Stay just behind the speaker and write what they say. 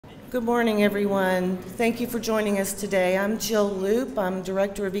Good morning, everyone. Thank you for joining us today. I'm Jill Loop. I'm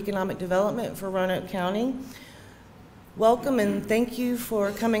Director of Economic Development for Roanoke County. Welcome and thank you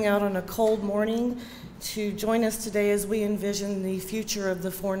for coming out on a cold morning to join us today as we envision the future of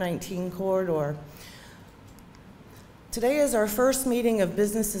the 419 corridor. Today is our first meeting of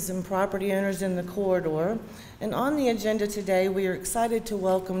businesses and property owners in the corridor, and on the agenda today we are excited to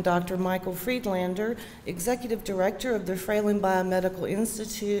welcome Dr. Michael Friedlander, Executive Director of the Fralin Biomedical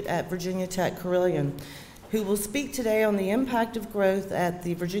Institute at Virginia Tech Carilion, who will speak today on the impact of growth at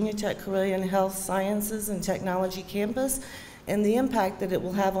the Virginia Tech Carilion Health Sciences and Technology Campus and the impact that it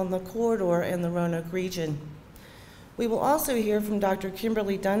will have on the corridor and the Roanoke region. We will also hear from Dr.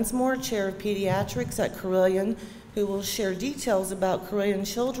 Kimberly Dunsmore, Chair of Pediatrics at Carilion, who will share details about Carilion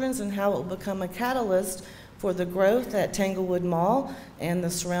Children's and how it will become a catalyst for the growth at Tanglewood Mall and the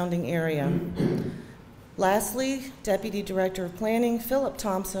surrounding area. Lastly, Deputy Director of Planning Philip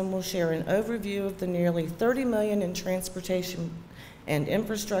Thompson will share an overview of the nearly $30 million in transportation and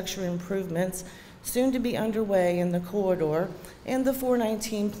infrastructure improvements soon to be underway in the corridor and the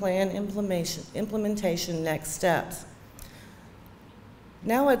 419 plan implementation next steps.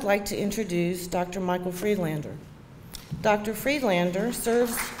 Now I'd like to introduce Dr. Michael Friedlander. Dr. Friedlander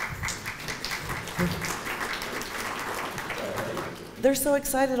serves, they're so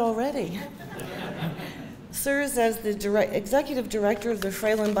excited already, serves as the Executive Director of the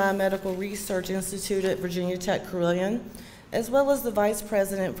Fralin Biomedical Research Institute at Virginia Tech Carilion, as well as the Vice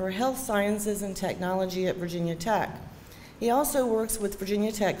President for Health Sciences and Technology at Virginia Tech. He also works with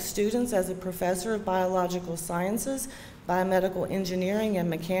Virginia Tech students as a professor of biological sciences, biomedical engineering and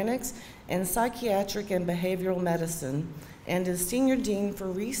mechanics, and psychiatric and behavioral medicine, and is Senior Dean for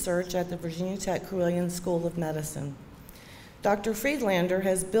Research at the Virginia Tech Carilion School of Medicine. Dr. Friedlander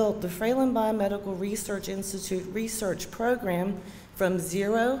has built the Fralin Biomedical Research Institute research program from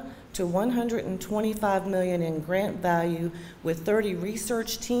 0 to $125 million in grant value with 30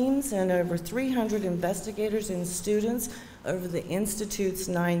 research teams and over 300 investigators and students over the Institute's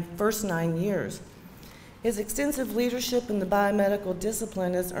first 9 years. His extensive leadership in the biomedical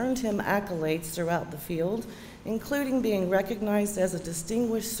discipline has earned him accolades throughout the field, including being recognized as a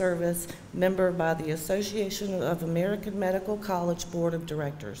Distinguished Service member by the Association of American Medical College Board of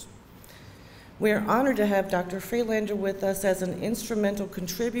Directors. We are honored to have Dr. Friedlander with us as an instrumental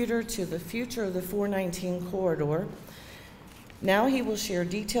contributor to the future of the 419 corridor. Now he will share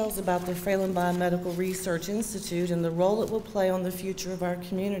details about the Fralin Biomedical Research Institute and the role it will play on the future of our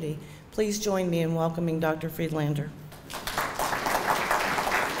community. Please join me in welcoming Dr. Friedlander.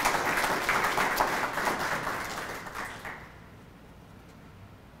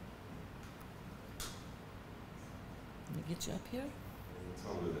 Let me get you up here. It's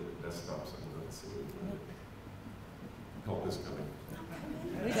on the desktop, so let's see. Help is coming.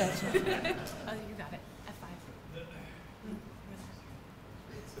 We got you. Oh, you got it. F5.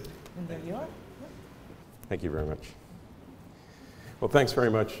 And there you are. Thank you very much. Well, thanks very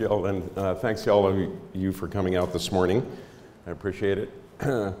much, Jill, and thanks to all of you for coming out this morning. I appreciate it.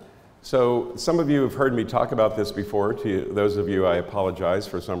 So some of you have heard me talk about this before. To those of you, I apologize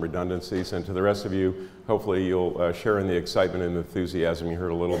for some redundancies, and to the rest of you, hopefully you'll share in the excitement and enthusiasm you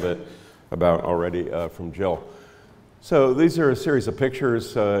heard a little bit about already from Jill. So these are a series of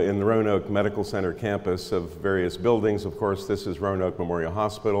pictures in the Roanoke Medical Center campus of various buildings. Of course, this is Roanoke Memorial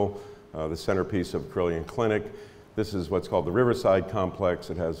Hospital, the centerpiece of Carilion Clinic. This is what's called the Riverside Complex.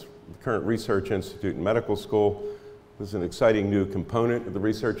 It has the current Research Institute and Medical School. This is an exciting new component of the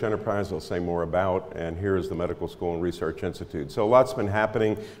research enterprise I'll say more about, and here is the Medical School and Research Institute. So a lot's been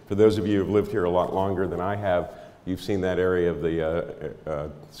happening. For those of you who have lived here a lot longer than I have, you've seen that area of the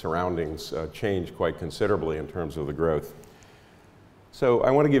surroundings change quite considerably in terms of the growth. So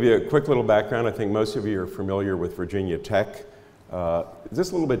I want to give you a quick little background. I think most of you are familiar with Virginia Tech. Is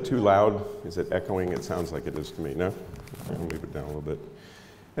this a little bit too loud? Is it echoing? It sounds like it is to me. No? I'll move it down a little bit.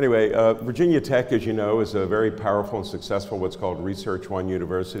 Anyway, Virginia Tech, as you know, is a very powerful and successful what's called Research One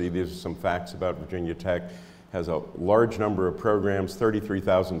University. These are some facts about Virginia Tech. Has a large number of programs,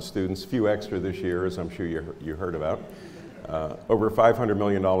 33,000 students, few extra this year, as I'm sure you heard about. Over $500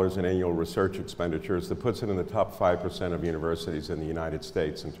 million in annual research expenditures. That puts it in the top 5% of universities in the United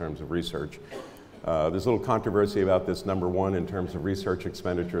States in terms of research. There's a little controversy about this number one in terms of research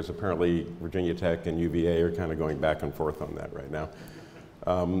expenditures. Apparently, Virginia Tech and UVA are kind of going back and forth on that right now.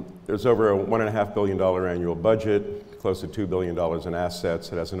 There's over a $1.5 billion annual budget, close to $2 billion in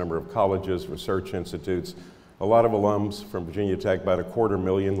assets. It has a number of colleges, research institutes, a lot of alums from Virginia Tech, about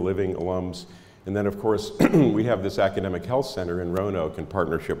 250,000 living alums. And then, of course, we have this academic health center in Roanoke in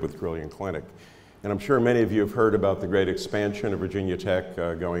partnership with Carilion Clinic. And I'm sure many of you have heard about the great expansion of Virginia Tech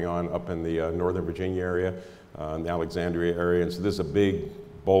going on up in the Northern Virginia area, in the Alexandria area. And so this is a big,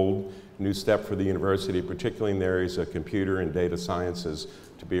 bold new step for the university, particularly in the areas of computer and data sciences,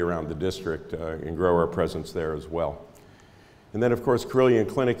 to be around the district and grow our presence there as well. And then, of course, Carilion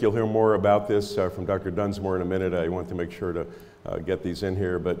Clinic, you'll hear more about this from Dr. Dunsmore in a minute. I want to make sure to get these in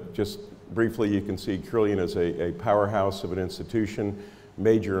here, but just briefly, you can see Carilion is a powerhouse of an institution,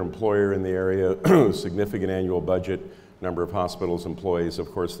 major employer in the area, significant annual budget, number of hospitals, employees,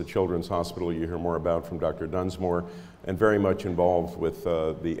 of course, the Children's Hospital you hear more about from Dr. Dunsmore, and very much involved with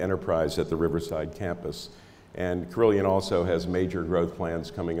the enterprise at the Riverside campus. And Carilion also has major growth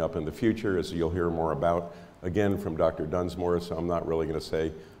plans coming up in the future, as you'll hear more about, again, from Dr. Dunsmore, so I'm not really going to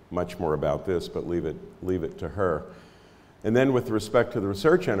say much more about this, but leave it to her. And then with respect to the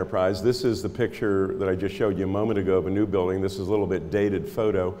research enterprise, this is the picture that I just showed you a moment ago of a new building. This is a little bit dated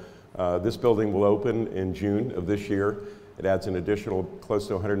photo. This building will open in June of this year. It adds an additional close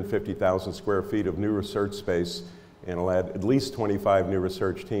to 150,000 square feet of new research space, and it'll add at least 25 new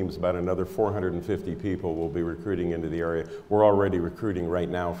research teams. About another 450 people will be recruiting into the area. We're already recruiting right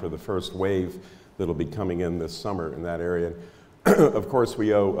now for the first wave that'll be coming in this summer in that area. Of course,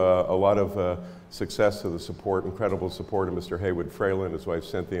 we owe a lot of success to the support, incredible support of Mr. Haywood Fralin, his wife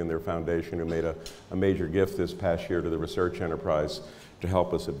Cynthia, and their foundation, who made a major gift this past year to the research enterprise to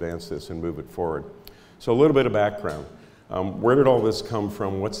help us advance this and move it forward. So a little bit of background. Where did all this come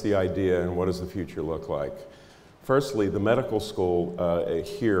from? What's the idea, and what does the future look like? Firstly, the medical school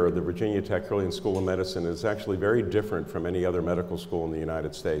here, the Virginia Tech Carilion School of Medicine, is actually very different from any other medical school in the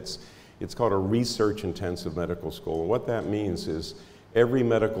United States. It's called a research-intensive medical school, and what that means is every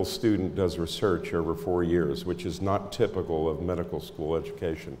medical student does research over 4 years, which is not typical of medical school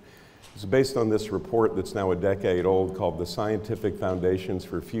education. It's based on this report that's now a decade old called The Scientific Foundations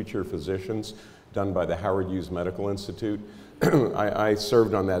for Future Physicians, done by the Howard Hughes Medical Institute. I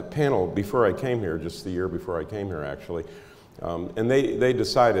served on that panel before I came here, just the year before I came here actually. And they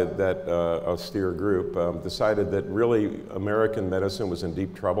decided that, austere group, decided that really American medicine was in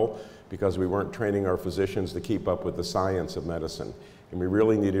deep trouble because we weren't training our physicians to keep up with the science of medicine. And we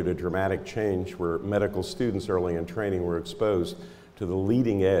really needed a dramatic change where medical students early in training were exposed to the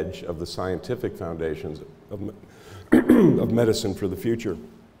leading edge of the scientific foundations of medicine for the future.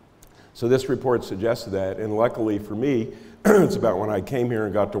 So this report suggested that, and luckily for me, it's about when I came here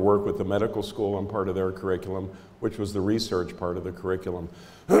and got to work with the medical school on part of their curriculum, which was the research part of the curriculum.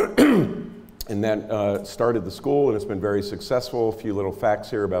 And that started the school, and it's been very successful. A few little facts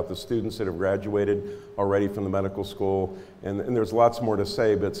here about the students that have graduated already from the medical school, and there's lots more to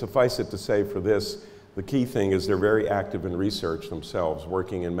say, but suffice it to say for this, the key thing is they're very active in research themselves,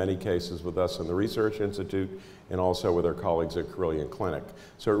 working in many cases with us in the Research Institute and also with our colleagues at Carilion Clinic.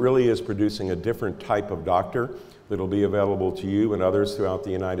 So it really is producing a different type of doctor that'll be available to you and others throughout the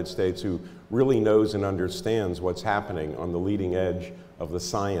United States who really knows and understands what's happening on the leading edge of the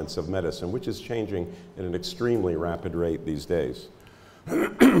science of medicine, which is changing at an extremely rapid rate these days.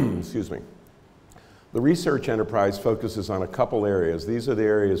 Excuse me. The research enterprise focuses on a couple areas. These are the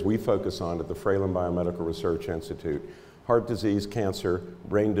areas we focus on at the Fralin Biomedical Research Institute: heart disease, cancer,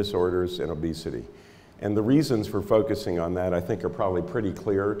 brain disorders, and obesity. And the reasons for focusing on that, I think, are probably pretty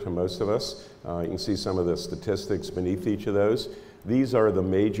clear to most of us. You can see some of the statistics beneath each of those. These are the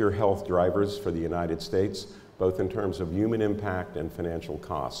major health drivers for the United States, both in terms of human impact and financial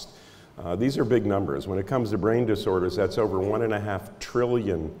cost. These are big numbers. When it comes to brain disorders, that's over $1.5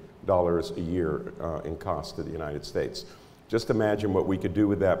 trillion a year in cost to the United States. Just imagine what we could do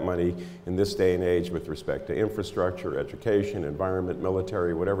with that money in this day and age with respect to infrastructure, education, environment,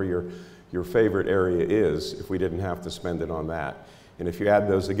 military, whatever your favorite area is, if we didn't have to spend it on that. And if you add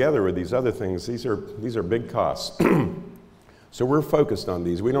those together with these other things, these are big costs. So we're focused on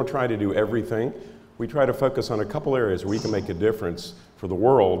these. We don't try to do everything. We try to focus on a couple areas where we can make a difference for the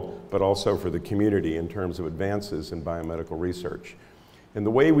world, but also for the community in terms of advances in biomedical research. And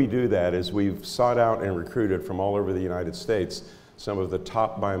the way we do that is we've sought out and recruited from all over the United States some of the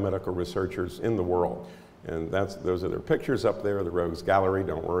top biomedical researchers in the world. And those are their pictures up there, the Rogues Gallery.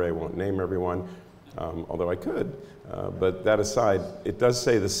 Don't worry, I won't name everyone, although I could. But that aside, it does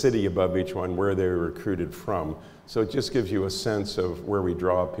say the city above each one where they were recruited from. So it just gives you a sense of where we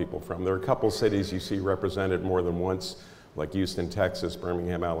draw people from. There are a couple cities you see represented more than once, like Houston, Texas,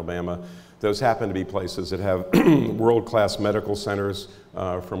 Birmingham, Alabama. Those happen to be places that have world-class medical centers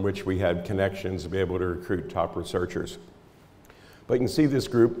from which we had connections to be able to recruit top researchers. But you can see this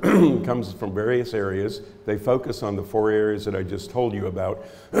group comes from various areas. They focus on the 4 areas that I just told you about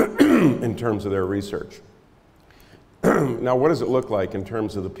in terms of their research. Now, what does it look like in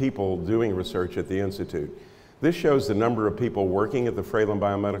terms of the people doing research at the Institute? This shows the number of people working at the Fralin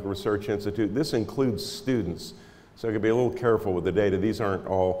Biomedical Research Institute. This includes students, so you can be a little careful with the data. These aren't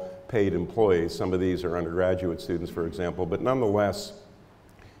all paid employees. Some of these are undergraduate students, for example, but nonetheless,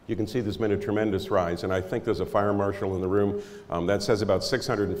 you can see there's been a tremendous rise, and I think there's a fire marshal in the room. That says about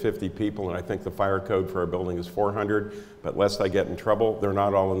 650 people, and I think the fire code for our building is 400, but lest I get in trouble, they're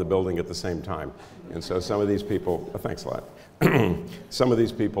not all in the building at the same time. And so some of these people, thanks a lot. Some of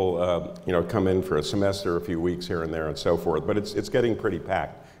these people, come in for a semester, a few weeks here and there, and so forth, but it's getting pretty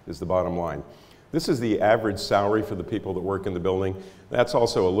packed, is the bottom line. This is the average salary for the people that work in the building. That's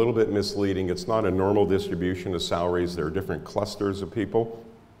also a little bit misleading. It's not a normal distribution of salaries. There are different clusters of people.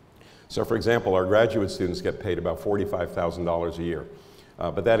 So for example, our graduate students get paid about $45,000 a year.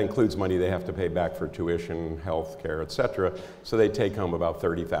 But that includes money they have to pay back for tuition, health care, et cetera. So they take home about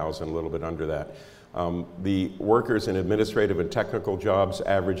 $30,000, a little bit under that. The workers in administrative and technical jobs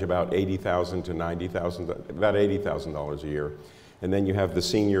average about $80,000 to $90,000, about $80,000 a year. And then you have the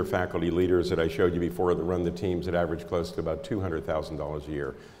senior faculty leaders that I showed you before that run the teams that average close to about $200,000 a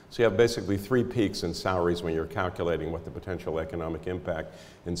year. So you have basically 3 peaks in salaries when you're calculating what the potential economic impact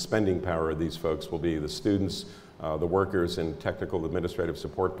and spending power of these folks will be: the students, the workers in technical administrative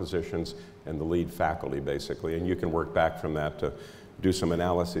support positions, and the lead faculty, basically. And you can work back from that to do some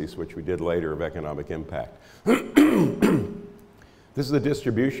analyses, which we did later, of economic impact. This is the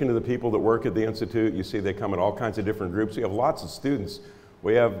distribution of the people that work at the Institute. You see they come in all kinds of different groups. We have lots of students.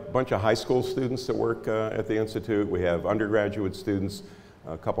 We have a bunch of high school students that work at the Institute. We have undergraduate students,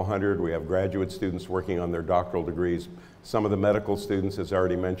 a couple hundred. We have graduate students working on their doctoral degrees. Some of the medical students, as I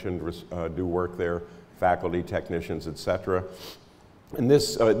already mentioned, do work there, faculty, technicians, et cetera. And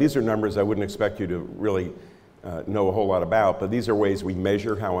these are numbers I wouldn't expect you to really know a whole lot about, but these are ways we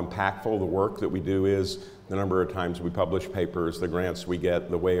measure how impactful the work that we do is, the number of times we publish papers, the grants we get,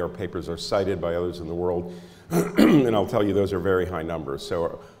 the way our papers are cited by others in the world. And I'll tell you, those are very high numbers.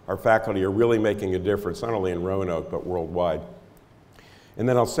 So our faculty are really making a difference, not only in Roanoke, but worldwide. And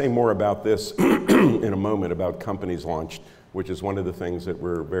then I'll say more about this in a moment, about companies launched, which is one of the things that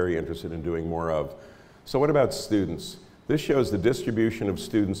we're very interested in doing more of. So what about students? This shows the distribution of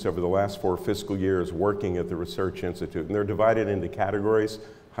students over the last 4 fiscal years working at the Research Institute. And they're divided into categories: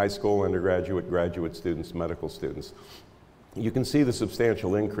 high school, undergraduate, graduate students, medical students. You can see the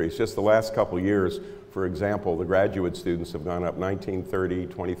substantial increase. Just the last couple years, for example, the graduate students have gone up 19, 30,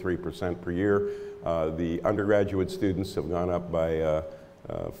 23% per year. The undergraduate students have gone up by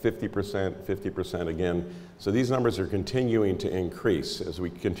 50%, 50% again. So these numbers are continuing to increase as we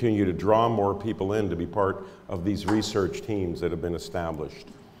continue to draw more people in to be part of these research teams that have been established.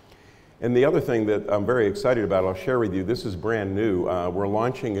 And the other thing that I'm very excited about, I'll share with you, this is brand new. We're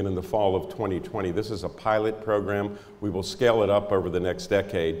launching it in the fall of 2020. This is a pilot program. We will scale it up over the next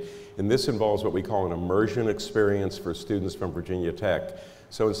decade. And this involves what we call an immersion experience for students from Virginia Tech.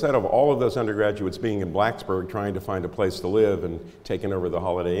 So instead of all of those undergraduates being in Blacksburg trying to find a place to live and taking over the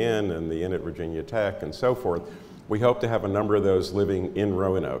Holiday Inn and the Inn at Virginia Tech and so forth, we hope to have a number of those living in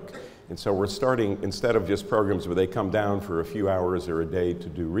Roanoke. And so we're starting, instead of just programs where they come down for a few hours or a day to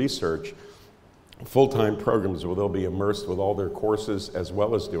do research, full-time programs where they'll be immersed with all their courses as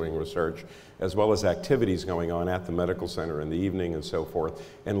well as doing research, as well as activities going on at the medical center in the evening and so forth,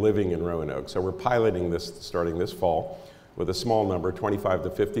 and living in Roanoke. So we're piloting this starting this fall with a small number, 25 to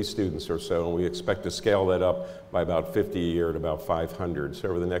 50 students or so, and we expect to scale that up by about 50 a year to about 500. So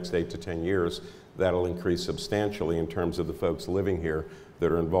over the next 8 to 10 years, that'll increase substantially in terms of the folks living here that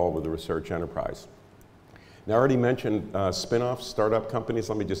are involved with the research enterprise. Now, I already mentioned spin-offs, startup companies.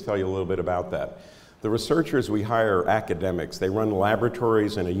 Let me just tell you a little bit about that. The researchers we hire are academics. They run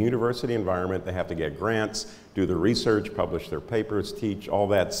laboratories in a university environment. They have to get grants, do their research, publish their papers, teach, all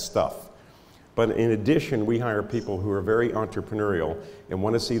that stuff. But in addition, we hire people who are very entrepreneurial and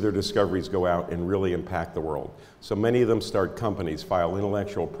want to see their discoveries go out and really impact the world. So many of them start companies, file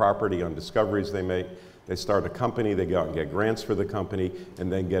intellectual property on discoveries they make. They start a company, they go out and get grants for the company,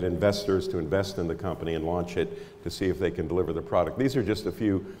 and then get investors to invest in the company and launch it to see if they can deliver the product. These are just a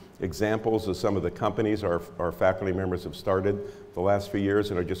few examples of some of the companies our faculty members have started the last few years,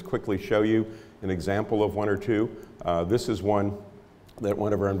 and I'll just quickly show you an example of one or two. This is one that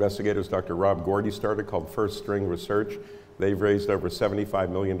one of our investigators, Dr. Rob Gordy, started called First String Research. They've raised over $75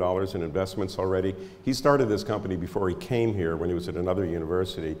 million in investments already. He started this company before he came here when he was at another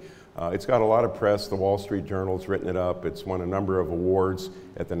university. It's got a lot of press. The Wall Street Journal's written it up. It's won a number of awards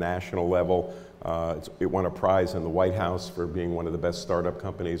at the national level. It won a prize in the White House for being one of the best startup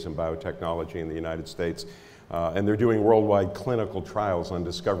companies in biotechnology in the United States. And they're doing worldwide clinical trials on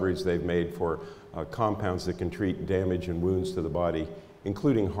discoveries they've made for compounds that can treat damage and wounds to the body,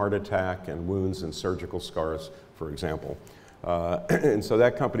 including heart attack and wounds and surgical scars, for example. And so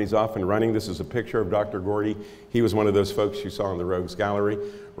that company's off and running. This is a picture of Dr. Gordy. He was one of those folks you saw in the Rogues Gallery.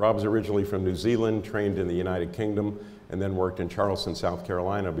 Rob's originally from New Zealand, trained in the United Kingdom, and then worked in Charleston, South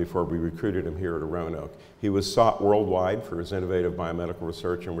Carolina before we recruited him here at Roanoke. He was sought worldwide for his innovative biomedical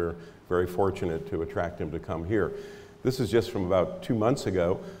research, and we're very fortunate to attract him to come here. This is just from about 2 months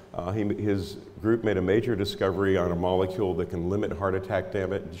ago. His group made a major discovery on a molecule that can limit heart attack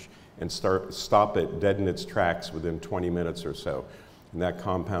damage and stop it dead in its tracks within 20 minutes or so. And that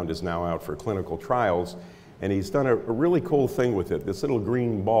compound is now out for clinical trials. And he's done a really cool thing with it. This little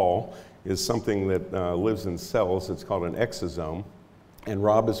green ball is something that lives in cells. It's called an exosome. And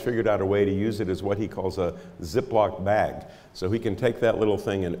Rob has figured out a way to use it as what he calls a Ziploc bag. So he can take that little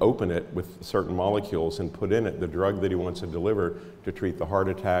thing and open it with certain molecules and put in it the drug that he wants to deliver to treat the heart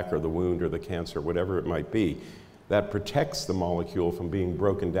attack or the wound or the cancer, whatever it might be. That protects the molecule from being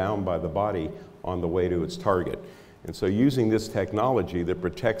broken down by the body on the way to its target. And so using this technology that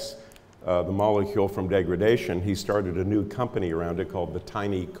protects the molecule from degradation, he started a new company around it called the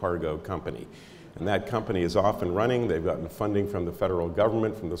Tiny Cargo Company. And that company is off and running. They've gotten funding from the federal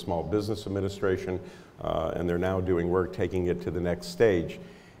government, from the Small Business Administration, and they're now doing work taking it to the next stage.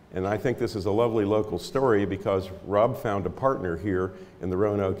 And I think this is a lovely local story because Rob found a partner here in the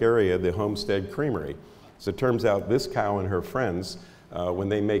Roanoke area, the Homestead Creamery. So it turns out this cow and her friends, when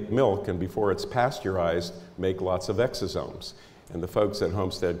they make milk and before it's pasteurized, make lots of exosomes. And the folks at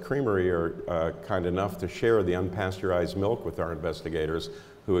Homestead Creamery are kind enough to share the unpasteurized milk with our investigators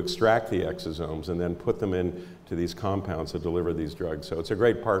who extract the exosomes and then put them into these compounds that deliver these drugs. So it's a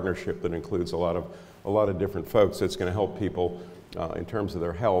great partnership that includes a lot of different folks. It's going to help people in terms of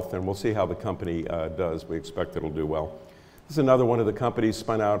their health, and we'll see how the company does. We expect it'll do well. This is another one of the companies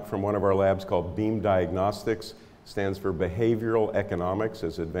spun out from one of our labs called Beam Diagnostics. Stands for Behavioral Economics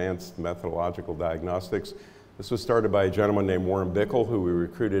as Advanced Methodological Diagnostics. This was started by a gentleman named Warren Bickel, who we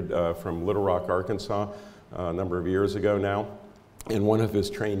recruited from Little Rock, Arkansas, a number of years ago now, and one of his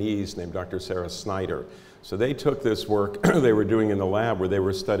trainees named Dr. Sarah Snyder. So they took this work they were doing in the lab where they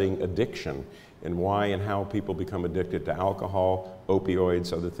were studying addiction and why and how people become addicted to alcohol,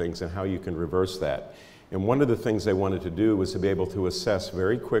 opioids, other things, and how you can reverse that. And one of the things they wanted to do was to be able to assess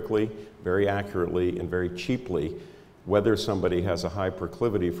very quickly, very accurately, and very cheaply whether somebody has a high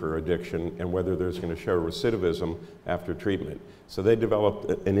proclivity for addiction and whether there's going to show recidivism after treatment. So they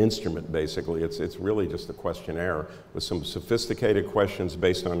developed an instrument, basically. It's really just a questionnaire with some sophisticated questions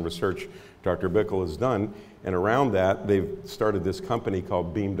based on research Dr. Bickel has done. And around that, they've started this company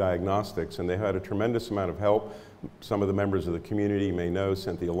called Beam Diagnostics, and they had a tremendous amount of help. Some of the members of the community may know,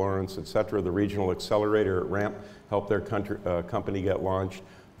 Cynthia Lawrence, et cetera. The regional accelerator at RAMP helped their company get launched.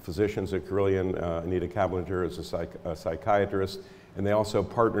 Physicians at Carilion, Anita Kablinger is a psychiatrist, and they also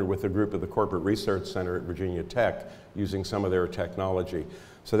partnered with a group of the Corporate Research Center at Virginia Tech using some of their technology.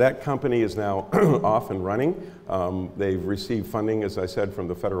 So that company is now off and running. They've received funding, as I said, from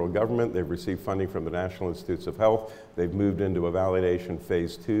the federal government. They've received funding from the National Institutes of Health. They've moved into a validation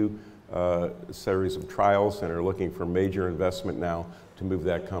phase 2 series of trials and are looking for major investment now to move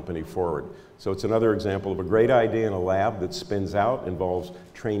that company forward. So it's another example of a great idea in a lab that spins out, involves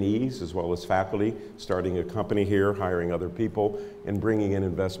trainees as well as faculty, starting a company here, hiring other people, and bringing in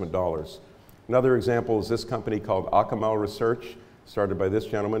investment dollars. Another example is this company called Acamel Research, started by this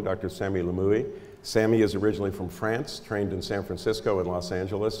gentleman, Dr. Samy Lemouy. Samy is originally from France, trained in San Francisco and Los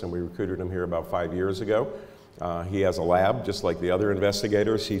Angeles, and we recruited him here about 5 years ago. He has a lab, just like the other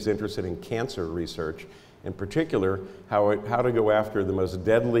investigators. He's interested in cancer research, in particular, how to go after the most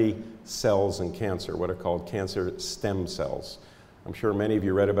deadly cells in cancer, what are called cancer stem cells. I'm sure many of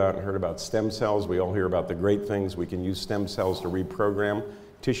you read about and heard about stem cells. We all hear about the great things. We can use stem cells to reprogram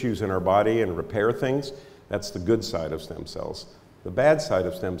tissues in our body and repair things. That's the good side of stem cells. The bad side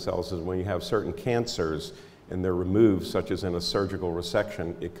of stem cells is when you have certain cancers and they're removed, such as in a surgical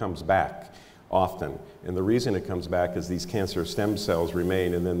resection, it comes back often. And the reason it comes back is these cancer stem cells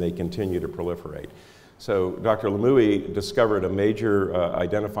remain and then they continue to proliferate. So Dr. Lemouy discovered a major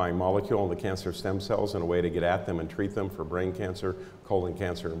identifying molecule in the cancer stem cells and a way to get at them and treat them for brain cancer, colon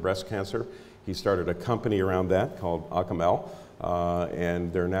cancer, and breast cancer. He started a company around that called Acamel,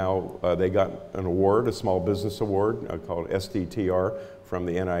 and they're now, they got an award, a small business award called SDTR from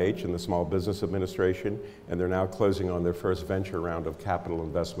the NIH and the Small Business Administration, and they're now closing on their first venture round of capital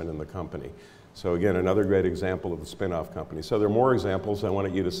investment in the company. So again, another great example of the spin-off company. So there are more examples. I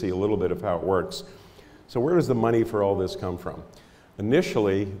wanted you to see a little bit of how it works. So where does the money for all this come from?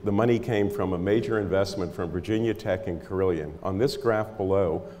 Initially, the money came from a major investment from Virginia Tech and Carilion. On this graph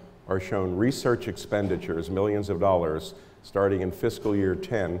below are shown research expenditures, millions of dollars, starting in fiscal year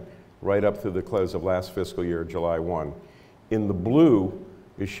 10, right up through the close of last fiscal year, July 1. In the blue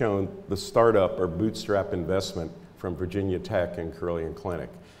is shown the startup or bootstrap investment from Virginia Tech and Carilion Clinic.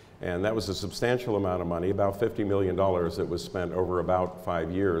 And that was a substantial amount of money, about $50 million that was spent over about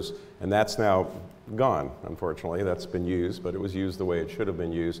 5 years. And that's now gone, unfortunately. That's been used, but it was used the way it should have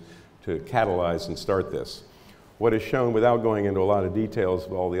been used to catalyze and start this. What is shown, without going into a lot of details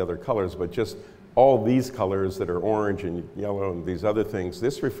of all the other colors, but just all these colors that are orange and yellow and these other things,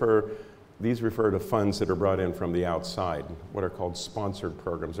 these refer to funds that are brought in from the outside, what are called sponsored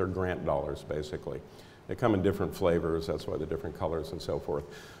programs. They're grant dollars, basically. They come in different flavors, that's why the different colors and so forth.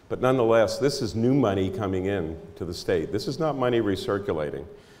 But nonetheless, this is new money coming in to the state. This is not money recirculating.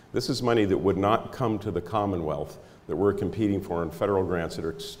 This is money that would not come to the Commonwealth that we're competing for in federal grants that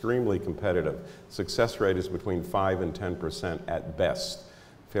are extremely competitive. Success rate is between 5 and 10% at best.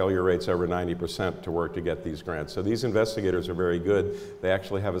 Failure rate's over 90% to work to get these grants. So these investigators are very good. They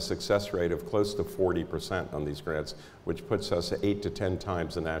actually have a success rate of close to 40% on these grants, which puts us at 8 to 10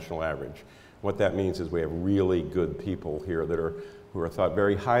 times the national average. What that means is we have really good people here who are thought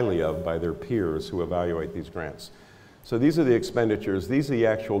very highly of by their peers who evaluate these grants. So these are the expenditures. These are the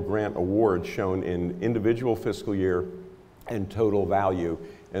actual grant awards shown in individual fiscal year and total value.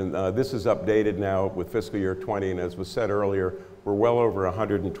 And this is updated now with fiscal year 20, and as was said earlier, we're well over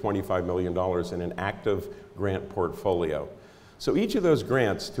 $125 million in an active grant portfolio. So each of those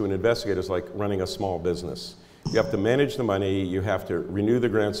grants to an investigator is like running a small business. You have to manage the money, you have to renew the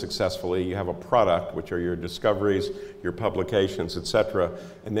grant successfully, you have a product, which are your discoveries, your publications, et cetera,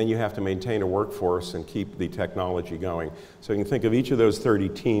 and then you have to maintain a workforce and keep the technology going. So you can think of each of those 30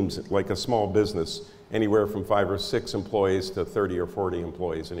 teams like a small business, anywhere from 5 or 6 employees to 30 or 40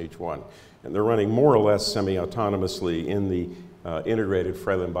 employees in each one. And they're running more or less semi-autonomously in the integrated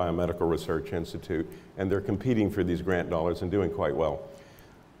Fralin Biomedical Research Institute, and they're competing for these grant dollars and doing quite well.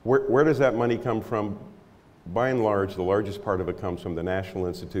 Where does that money come from? By and large, the largest part of it comes from the National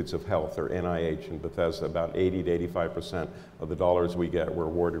Institutes of Health, or NIH, in Bethesda. About 80 to 85% of the dollars we get were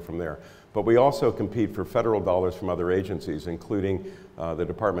awarded from there. But we also compete for federal dollars from other agencies, including the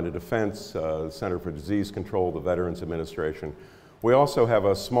Department of Defense, Center for Disease Control, the Veterans Administration. We also have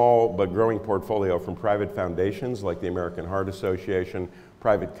a small but growing portfolio from private foundations like the American Heart Association,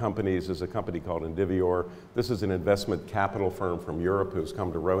 private companies. There's a company called Indivior. This is an investment capital firm from Europe who's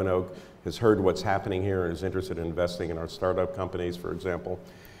come to Roanoke, has heard what's happening here and is interested in investing in our startup companies, for example.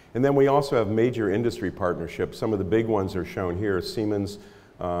 And then we also have major industry partnerships. Some of the big ones are shown here. Siemens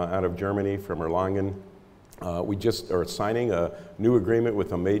out of Germany from Erlangen. We just are signing a new agreement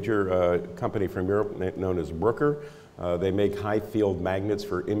with a major company from Europe known as Bruker. They make high field magnets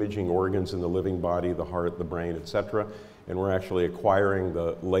for imaging organs in the living body, the heart, the brain, et cetera. And we're actually acquiring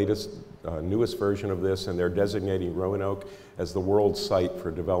the latest, newest version of this, and they're designating Roanoke as the world site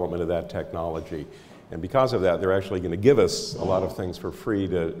for development of that technology. And because of that, they're actually going to give us a lot of things for free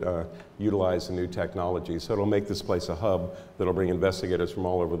to utilize the new technology. So it'll make this place a hub that'll bring investigators from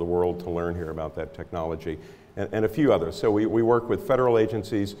all over the world to learn here about that technology, and a few others. So we work with federal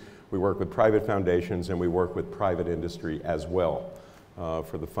agencies, we work with private foundations, and we work with private industry as well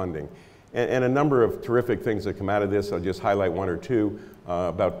for the funding. And a number of terrific things that come out of this. I'll just highlight one or two.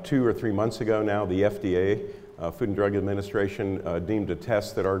 About 2 or 3 months ago now, the FDA, Food and Drug Administration, deemed a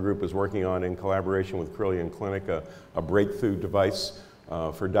test that our group is working on in collaboration with Carilion Clinic, a breakthrough device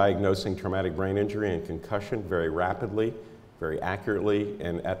for diagnosing traumatic brain injury and concussion very rapidly, very accurately,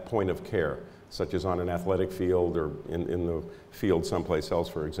 and at point of care, such as on an athletic field or in the field someplace else,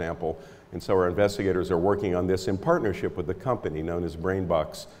 for example. And so our investigators are working on this in partnership with a company known as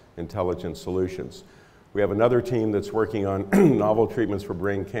BrainBox Intelligent Solutions. We have another team that's working on novel treatments for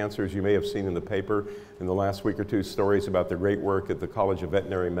brain cancers. You may have seen in the paper in the last week or two stories about the great work at the College of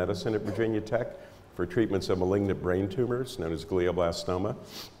Veterinary Medicine at Virginia Tech for treatments of malignant brain tumors known as glioblastoma.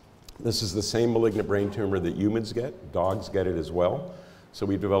 This is the same malignant brain tumor that humans get. Dogs get it as well. So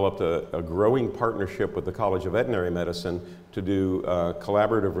we've developed a growing partnership with the College of Veterinary Medicine to do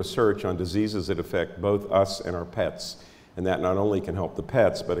collaborative research on diseases that affect both us and our pets. And that not only can help the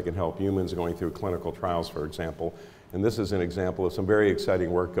pets, but it can help humans going through clinical trials, for example. And this is an example of some very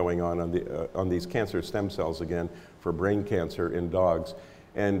exciting work going on these cancer stem cells, again, for brain cancer in dogs.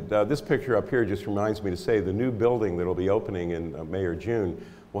 And this picture up here just reminds me to say the new building that will be opening in May or June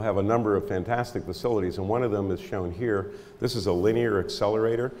will have a number of fantastic facilities, and one of them is shown here. This is a linear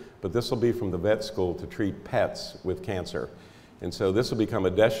accelerator, but this will be from the vet school to treat pets with cancer. And so this will become a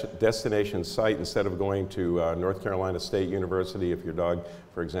destination site. Instead of going to North Carolina State University, if your dog,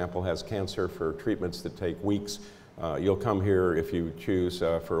 for example, has cancer, for treatments that take weeks, you'll come here if you choose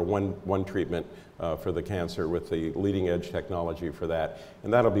for one treatment for the cancer with the leading edge technology for that.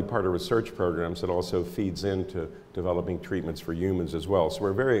 And that'll be part of research programs that also feeds into developing treatments for humans as well. So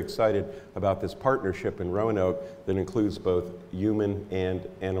we're very excited about this partnership in Roanoke that includes both human and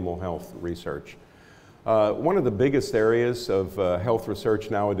animal health research. One of the biggest areas of health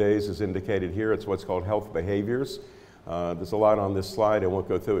research nowadays is indicated here. It's what's called health behaviors. There's a lot on this slide. I won't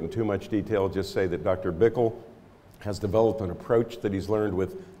go through it in too much detail. Just say that Dr. Bickle has developed an approach that he's learned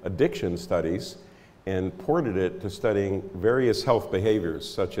with addiction studies and ported it to studying various health behaviors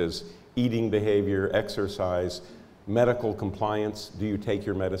such as eating behavior, exercise, medical compliance. Do you take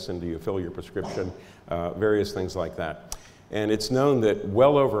your medicine? Do you fill your prescription? Various things like that. And it's known that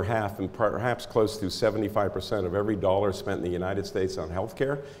well over half, and perhaps close to 75% of every dollar spent in the United States on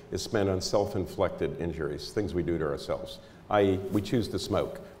healthcare is spent on self-inflicted injuries, things we do to ourselves, i.e. we choose to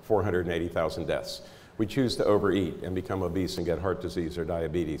smoke, 480,000 deaths. We choose to overeat and become obese and get heart disease or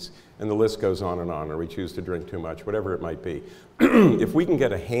diabetes. And the list goes on, or we choose to drink too much, whatever it might be. If we can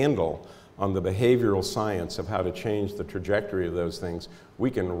get a handle on the behavioral science of how to change the trajectory of those things,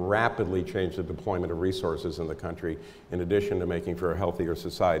 we can rapidly change the deployment of resources in the country, in addition to making for a healthier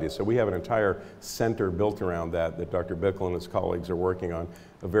society. So we have an entire center built around that Dr. Bickle and his colleagues are working on,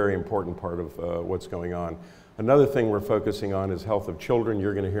 a very important part of what's going on. Another thing we're focusing on is health of children.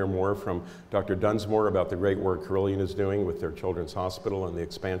 You're going to hear more from Dr. Dunsmore about the great work Carillion is doing with their children's hospital and the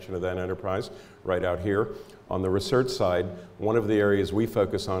expansion of that enterprise right out here. On the research side, one of the areas we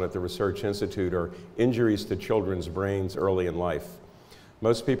focus on at the Research Institute are injuries to children's brains early in life.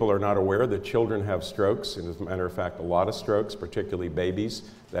 Most people are not aware that children have strokes, and as a matter of fact, a lot of strokes, particularly babies,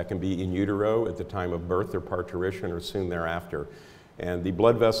 that can be in utero at the time of birth or parturition or soon thereafter. And the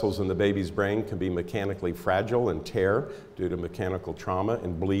blood vessels in the baby's brain can be mechanically fragile and tear due to mechanical trauma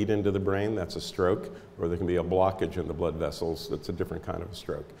and bleed into the brain. That's a stroke. Or there can be a blockage in the blood vessels. That's a different kind of a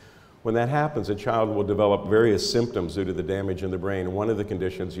stroke. When that happens, a child will develop various symptoms due to the damage in the brain. And one of the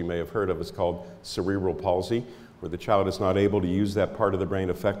conditions you may have heard of is called cerebral palsy, where the child is not able to use that part of the brain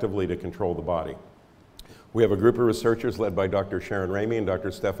effectively to control the body. We have a group of researchers led by Dr. Sharon Ramey and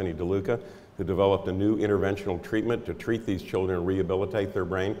Dr. Stephanie DeLuca who developed a new interventional treatment to treat these children and rehabilitate their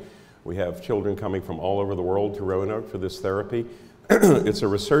brain. We have children coming from all over the world to Roanoke for this therapy. It's a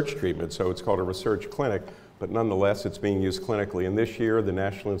research treatment, so it's called a research clinic, but nonetheless it's being used clinically. And this year, the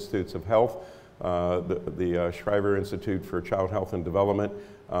National Institutes of Health, the Shriver Institute for Child Health and Development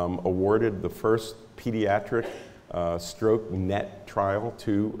awarded the first pediatric stroke net trial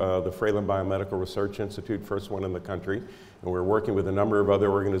to the Fralin Biomedical Research Institute, first one in the country. And we're working with a number of other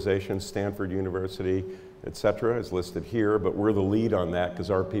organizations, Stanford University, et cetera, is listed here, but we're the lead on that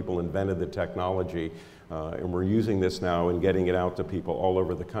because our people invented the technology. And we're using this now and getting it out to people all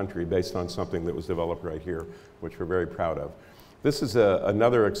over the country based on something that was developed right here, which we're very proud of. This is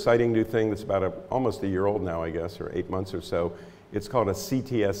another exciting new thing that's about almost a year old now, I guess, or 8 months or so. It's called a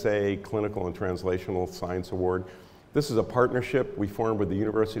CTSA, Clinical and Translational Science Award. This is a partnership we formed with the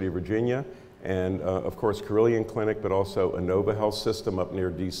University of Virginia and of course Carillion Clinic, but also Inova Health System up near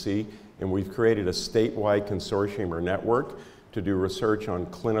DC. And we've created a statewide consortium or network to do research on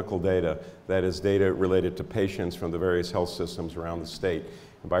clinical data, that is data related to patients from the various health systems around the state.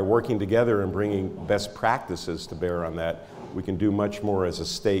 And by working together and bringing best practices to bear on that, we can do much more as a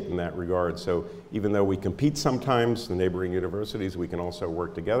state in that regard. So even though we compete sometimes, the neighboring universities, we can also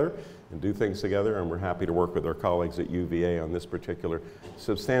work together and do things together, and we're happy to work with our colleagues at UVA on this particular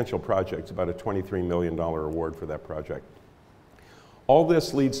substantial project. It's about a $23 million award for that project. All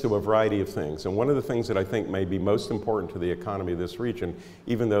this leads to a variety of things, and one of the things that I think may be most important to the economy of this region,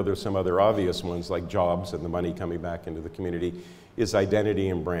 even though there's some other obvious ones like jobs and the money coming back into the community, is identity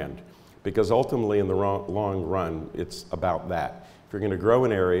and brand. Because ultimately in the long run, it's about that. If you're going to grow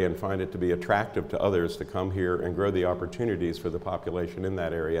an area and find it to be attractive to others to come here and grow the opportunities for the population in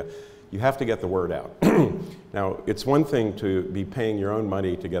that area, you have to get the word out. Now, it's one thing to be paying your own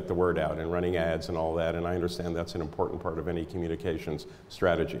money to get the word out and running ads and all that, and I understand that's an important part of any communications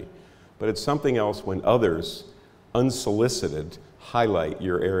strategy. But it's something else when others, unsolicited, highlight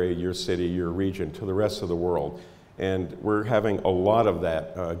your area, your city, your region to the rest of the world. And we're having a lot of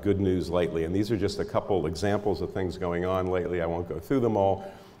that good news lately. And these are just a couple examples of things going on lately. I won't go through them all,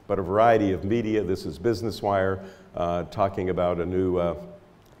 but a variety of media. This is Business Wire talking about a new,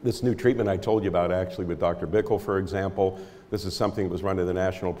 this new treatment I told you about actually with Dr. Bickle, for example. This is something that was run in the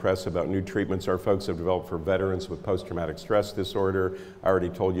national press about new treatments our folks have developed for veterans with post-traumatic stress disorder. I already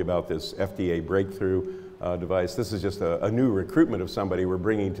told you about this FDA breakthrough device. This is just a new recruitment of somebody we're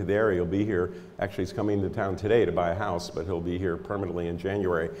bringing to the area. He'll be here. Actually, he's coming to town today to buy a house, but he'll be here permanently in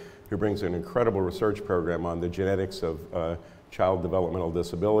January. Who brings an incredible research program on the genetics of child developmental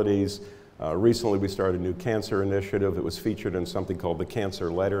disabilities. Recently, we started a new cancer initiative. It was featured in something called the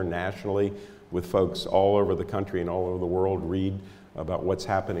Cancer Letter nationally, with folks all over the country and all over the world read about what's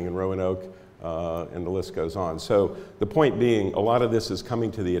happening in Roanoke. And the list goes on. So the point being, a lot of this is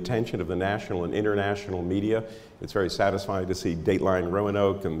coming to the attention of the national and international media. It's very satisfying to see Dateline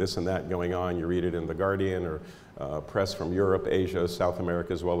Roanoke and this and that going on. You read it in The Guardian or press from Europe, Asia, South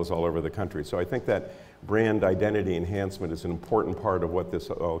America, as well as all over the country. So I think that brand identity enhancement is an important part of what this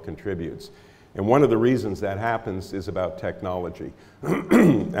all contributes. And one of the reasons that happens is about technology.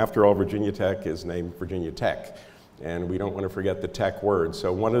 After all, Virginia Tech is named Virginia Tech. And we don't want to forget the tech word.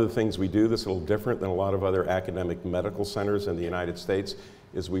 So one of the things we do that's a little different than a lot of other academic medical centers in the United States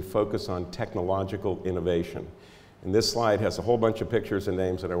is we focus on technological innovation. And this slide has a whole bunch of pictures and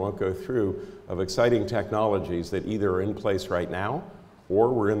names that I won't go through of exciting technologies that either are in place right now or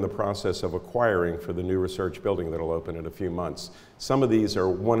we're in the process of acquiring for the new research building that'll open in a few months. Some of these are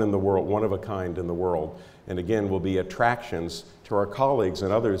one in the world, one of a kind in the world, and again will be attractions to our colleagues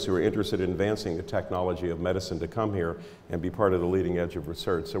and others who are interested in advancing the technology of medicine to come here and be part of the leading edge of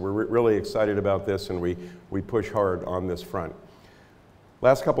research. So we're really excited about this, and we push hard on this front.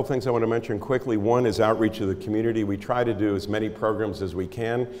 Last couple things I want to mention quickly. One is outreach to the community. We try to do as many programs as we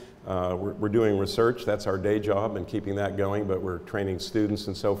can. We're doing research, that's our day job, and keeping that going, but we're training students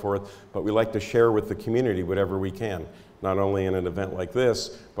and so forth. But we like to share with the community whatever we can, not only in an event like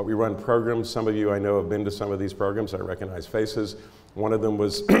this, but we run programs. Some of you I know have been to some of these programs. I recognize faces. One of them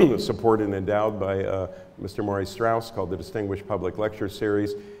was supported and endowed by Mr. Maurice Strauss, called the Distinguished Public Lecture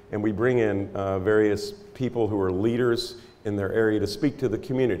Series. And we bring in various people who are leaders in their area to speak to the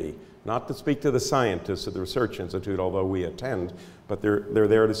community, not to speak to the scientists at the Research Institute, although we attend, but they're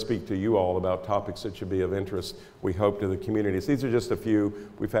there to speak to you all about topics that should be of interest, we hope, to the communities. These are just a few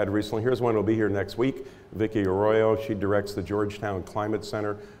we've had recently. Here's one who'll be here next week, Vicki Arroyo. She directs the Georgetown Climate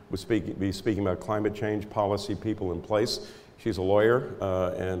Center. We'll be speaking about climate change, policy, people in place. She's a lawyer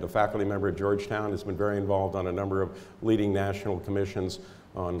and a faculty member at Georgetown, has been very involved on a number of leading national commissions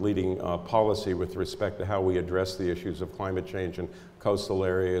on leading policy with respect to how we address the issues of climate change in coastal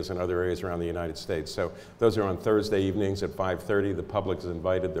areas and other areas around the United States. So those are on Thursday evenings at 5:30. The public is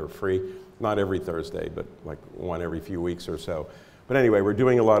invited, they're free. Not every Thursday, but like one every few weeks or so. But anyway, we're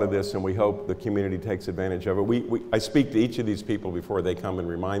doing a lot of this, and we hope the community takes advantage of it. I speak to each of these people before they come and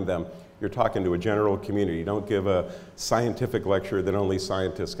remind them, you're talking to a general community. Don't give a scientific lecture that only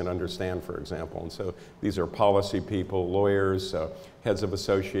scientists can understand, for example. And so these are policy people, lawyers, heads of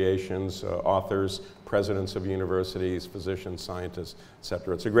associations, authors, presidents of universities, physicians, scientists, et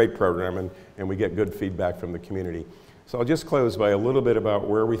cetera. It's a great program, and we get good feedback from the community. So I'll just close by a little bit about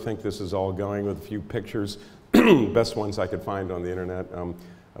where we think this is all going with a few pictures, best ones I could find on the internet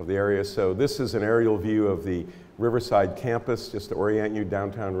of the area. So this is an aerial view of the Riverside campus, just to orient you.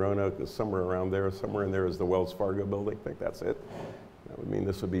 Downtown Roanoke is somewhere around there. Somewhere in there is the Wells Fargo building. I think that's it. That would mean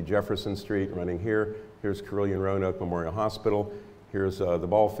this would be Jefferson Street running here. Here's Carilion Roanoke Memorial Hospital. Here's the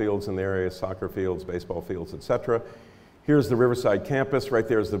ball fields in the area, soccer fields, baseball fields, etc. Here's the Riverside campus. Right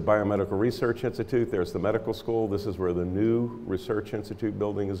there is the Biomedical Research Institute. There's the medical school. This is where the new Research Institute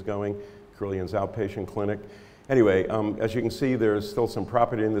building is going, Carillion's outpatient clinic. Anyway, as you can see, there's still some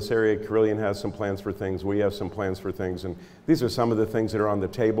property in this area. Carilion has some plans for things. We have some plans for things. And these are some of the things that are on the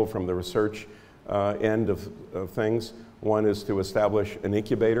table from the research end of things. One is to establish an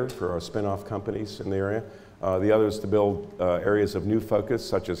incubator for our spin-off companies in the area. The other is to build areas of new focus,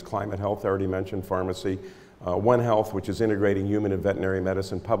 such as climate health, I already mentioned, pharmacy, One Health, which is integrating human and veterinary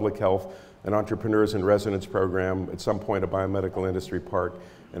medicine, public health, an entrepreneurs in residence program, at some point a biomedical industry park,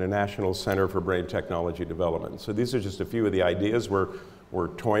 and a national center for brain technology development. So these are just a few of the ideas we're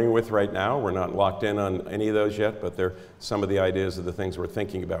toying with right now. We're not locked in on any of those yet, but they're some of the ideas of the things we're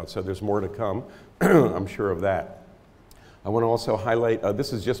thinking about. So there's more to come, I'm sure of that. I want to also highlight,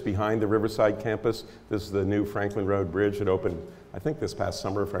 this is just behind the Riverside campus. This is the new Franklin Road Bridge that opened, I think this past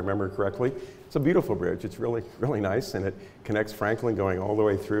summer, if I remember correctly. It's a beautiful bridge. It's really, really nice, and it connects Franklin going all the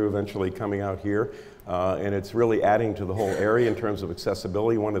way through, eventually coming out here. And it's really adding to the whole area in terms of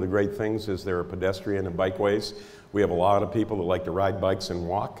accessibility. One of the great things is there are pedestrian and bikeways. We have a lot of people that like to ride bikes and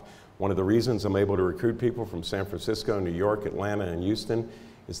walk. One of the reasons I'm able to recruit people from San Francisco, New York, Atlanta, and Houston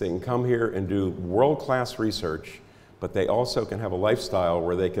is they can come here and do world-class research, but they also can have a lifestyle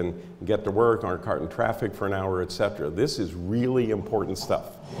where they can get to work, aren't caught in traffic for an hour, etc. This is really important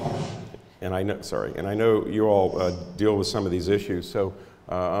stuff. And I know, and I know you all deal with some of these issues. So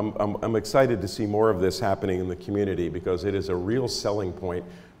I'm excited to see more of this happening in the community because it is a real selling point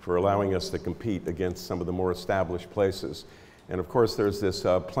for allowing us to compete against some of the more established places. And of course, there's this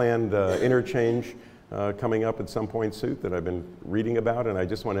planned interchange coming up at some point soon that I've been reading about, and I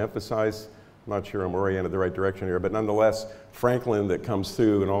just want to emphasize, I'm not sure I'm oriented the right direction here, but nonetheless, Franklin that comes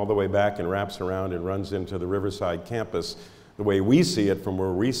through and all the way back and wraps around and runs into the Riverside campus, the way we see it from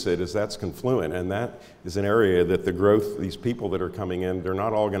where we sit is that's confluent, and that is an area that the growth, these people that are coming in, they're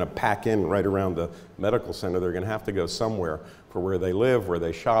not all going to pack in right around the medical center. They're going to have to go somewhere for where they live, where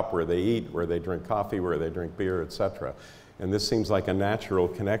they shop, where they eat, where they drink coffee, where they drink beer, etc. And this seems like a natural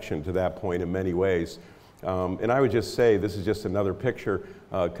connection to that point in many ways. And I would just say this is just another picture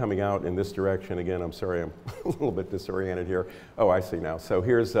coming out in this direction. Again, I'm sorry, I'm a little bit disoriented here. Oh, I see now. So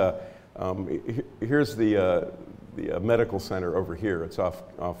here's the medical center over here. It's off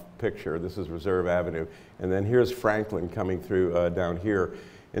picture. This is Reserve Avenue. And then here's Franklin coming through down here.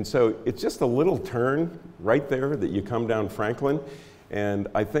 And so it's just a little turn right there that you come down Franklin. And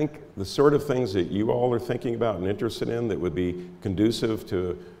I think the sort of things that you all are thinking about and interested in that would be conducive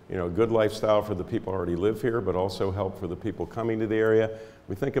to a good lifestyle for the people who already live here, but also help for the people coming to the area.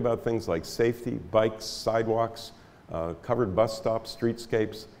 We think about things like safety, bikes, sidewalks, covered bus stops,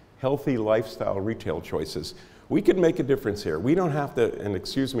 streetscapes, healthy lifestyle retail choices. We could make a difference here. We don't have to, and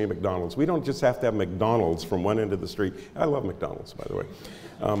excuse me, McDonald's, we don't just have to have McDonald's from one end of the street. I love McDonald's, by the way.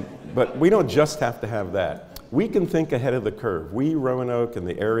 But we don't just have to have that. We can think ahead of the curve. We, Roanoke, and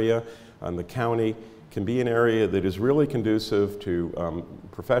the area, and the county, can be an area that is really conducive to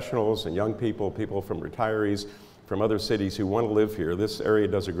professionals and young people, people from retirees, from other cities who want to live here. This area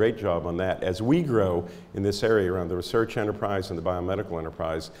does a great job on that. As we grow in this area around the research enterprise and the biomedical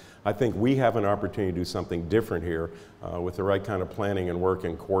enterprise, I think we have an opportunity to do something different here with the right kind of planning and work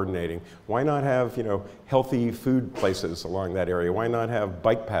and coordinating. Why not have healthy food places along that area? Why not have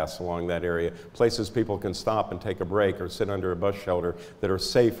bike paths along that area? Places people can stop and take a break or sit under a bus shelter that are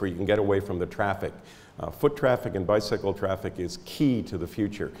safe where you can get away from the traffic. Foot traffic and bicycle traffic is key to the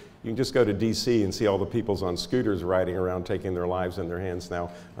future. You can just go to DC and see all the peoples on scooters riding around taking their lives in their hands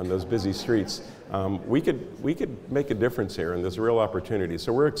now on those busy streets. We could make a difference here, and there's a real opportunity.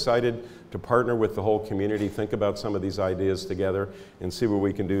 So we're excited to partner with the whole community, think about some of these ideas together, and see what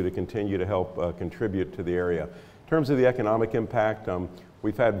we can do to continue to help contribute to the area. In terms of the economic impact,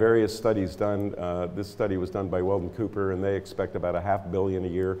 we've had various studies done. This study was done by Weldon Cooper, and they expect about $500 million a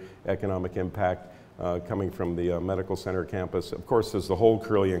year economic impact coming from the medical center campus. Of course, there's the whole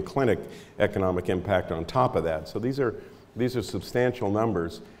Carilion Clinic economic impact on top of that. So these are substantial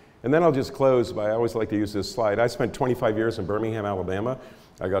numbers. And then I'll just close by, I always like to use this slide. I spent 25 years in Birmingham, Alabama.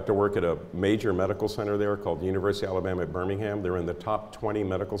 I got to work at a major medical center there called University of Alabama at Birmingham. They're in the top 20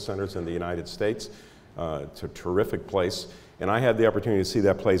 medical centers in the United States. It's a terrific place. And I had the opportunity to see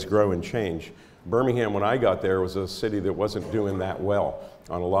that place grow and change. Birmingham, when I got there, was a city that wasn't doing that well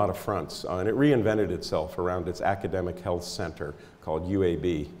on a lot of fronts. And it reinvented itself around its academic health center called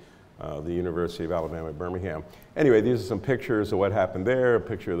UAB, the University of Alabama at Birmingham. Anyway, these are some pictures of what happened there, a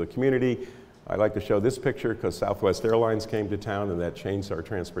picture of the community. I like to show this picture because Southwest Airlines came to town and that changed our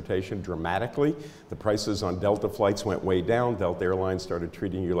transportation dramatically. The prices on Delta flights went way down. Delta Airlines started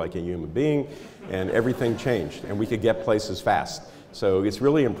treating you like a human being, and everything changed, and we could get places fast. So it's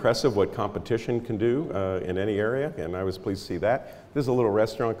really impressive what competition can do in any area, and I was pleased to see that. There's a little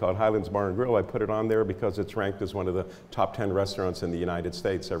restaurant called Highlands Bar and Grill. I put it on there because it's ranked as one of the top 10 restaurants in the United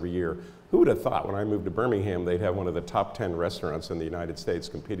States every year. Who would have thought when I moved to Birmingham they'd have one of the top 10 restaurants in the United States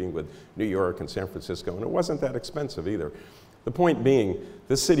competing with New York and San Francisco, and it wasn't that expensive either. The point being,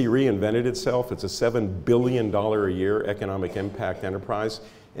 this city reinvented itself. It's a $7 billion a year economic impact enterprise,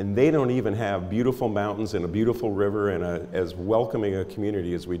 and they don't even have beautiful mountains and a beautiful river and as welcoming a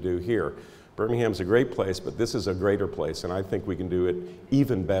community as we do here. Birmingham's a great place, but this is a greater place, and I think we can do it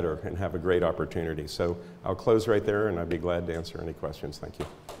even better and have a great opportunity. So I'll close right there, and I'd be glad to answer any questions. Thank you.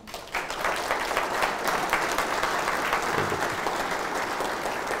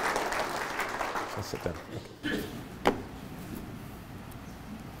 I'll sit down. Okay.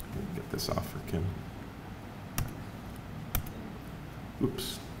 Get this off for Kim.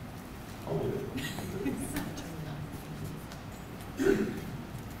 Oops.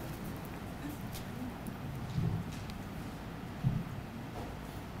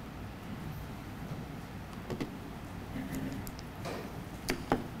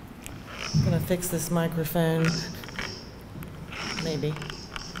 I'm going to fix this microphone, maybe.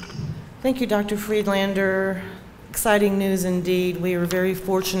 Thank you, Dr. Friedlander. Exciting news indeed. We are very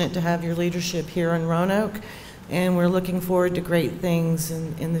fortunate to have your leadership here in Roanoke, and we're looking forward to great things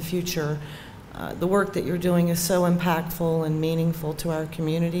in the future. The work that you're doing is so impactful and meaningful to our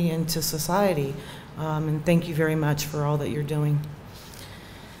community and to society. And thank you very much for all that you're doing.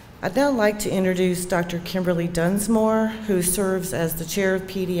 I'd now like to introduce Dr. Kimberly Dunsmore, who serves as the Chair of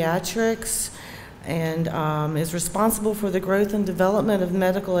Pediatrics and is responsible for the growth and development of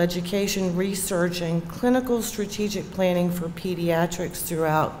medical education, research, and clinical strategic planning for pediatrics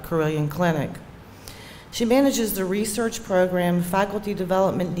throughout Carilion Clinic. She manages the research program, faculty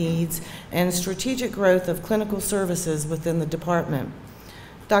development needs, and strategic growth of clinical services within the department.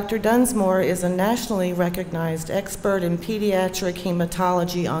 Dr. Dunsmore is a nationally recognized expert in pediatric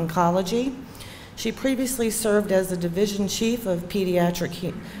hematology oncology. She previously served as the division chief of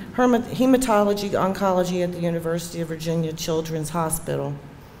pediatric hematology oncology at the University of Virginia Children's Hospital.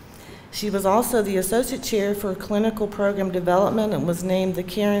 She was also the associate chair for clinical program development and was named the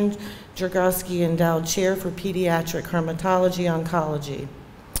Karen Jergowski Endowed Chair for Pediatric Hematology Oncology.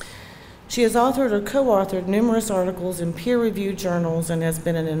 She has authored or co-authored numerous articles in peer-reviewed journals and has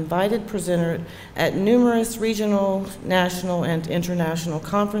been an invited presenter at numerous regional, national, and international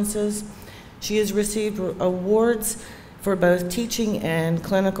conferences. She has received awards for both teaching and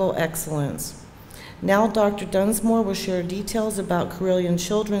clinical excellence. Now Dr. Dunsmore will share details about Carilion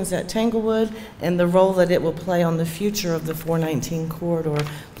Children's at Tanglewood and the role that it will play on the future of the 419 corridor.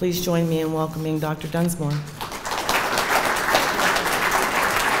 Please join me in welcoming Dr. Dunsmore.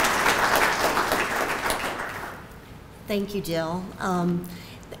 Thank you, Jill.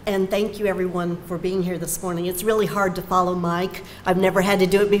 And thank you, everyone, for being here this morning. It's really hard to follow Mike. I've never had to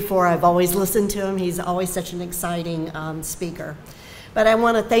do it before. I've always listened to him. He's always such an exciting speaker. But I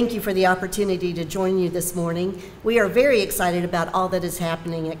want to thank you for the opportunity to join you this morning. We are very excited about all that is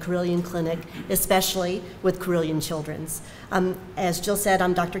happening at Carilion Clinic, especially with Carilion Children's. As Jill said,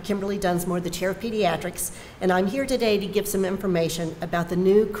 I'm Dr. Kimberly Dunsmore, the Chair of Pediatrics, and I'm here today to give some information about the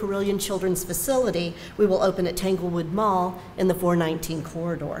new Carilion Children's facility we will open at Tanglewood Mall in the 419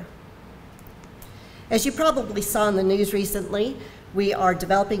 corridor. As you probably saw in the news recently, we are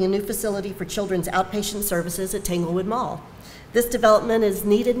developing a new facility for children's outpatient services at Tanglewood Mall. This development is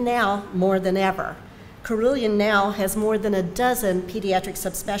needed now more than ever. Carilion now has more than a dozen pediatric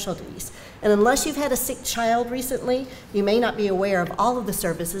subspecialties, and unless you've had a sick child recently, you may not be aware of all of the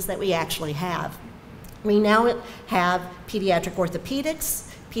services that we actually have. We now have pediatric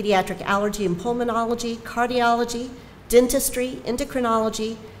orthopedics, pediatric allergy and pulmonology, cardiology, dentistry,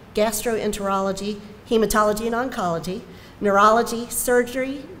 endocrinology, gastroenterology, hematology and oncology, neurology,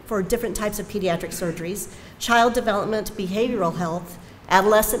 surgery for different types of pediatric surgeries, child development, behavioral health,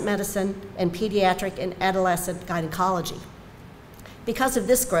 adolescent medicine, and pediatric and adolescent gynecology. Because of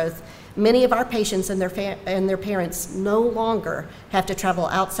this growth, many of our patients and their parents no longer have to travel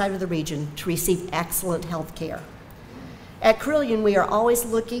outside of the region to receive excellent health care. At Carilion, we are always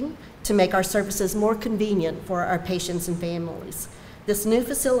looking to make our services more convenient for our patients and families. This new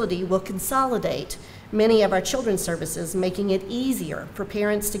facility will consolidate many of our children's services, making it easier for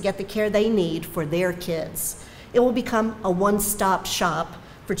parents to get the care they need for their kids. It will become a one-stop shop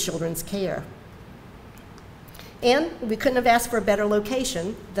for children's care. And we couldn't have asked for a better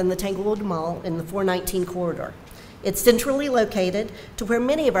location than the Tanglewood Mall in the 419 corridor. It's centrally located to where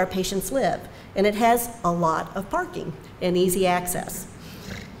many of our patients live, and it has a lot of parking and easy access.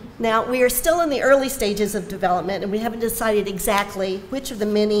 Now, we are still in the early stages of development, and we haven't decided exactly which of the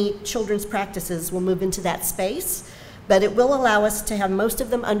many children's practices will move into that space, but it will allow us to have most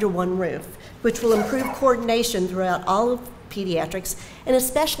of them under one roof, which will improve coordination throughout all of pediatrics, and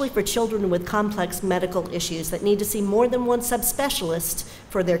especially for children with complex medical issues that need to see more than one subspecialist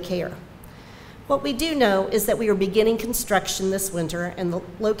for their care. What we do know is that we are beginning construction this winter, and the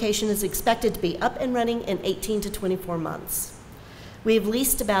location is expected to be up and running in 18 to 24 months. We've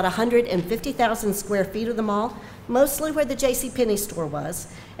leased about 150,000 square feet of the mall, mostly where the JCPenney store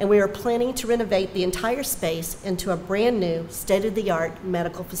was, and we are planning to renovate the entire space into a brand new, state-of-the-art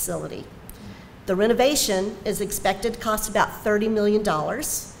medical facility. The renovation is expected to cost about $30 million,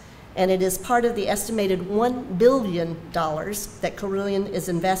 and it is part of the estimated $1 billion that Carilion is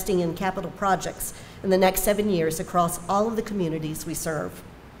investing in capital projects in the next 7 years across all of the communities we serve.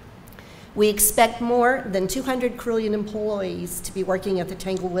 We expect more than 200 Carilion employees to be working at the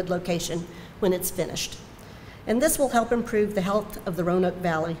Tanglewood location when it's finished. And this will help improve the health of the Roanoke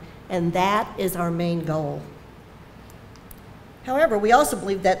Valley, and that is our main goal. However, we also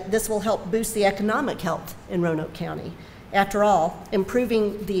believe that this will help boost the economic health in Roanoke County. After all,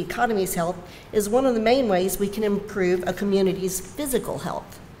 improving the economy's health is one of the main ways we can improve a community's physical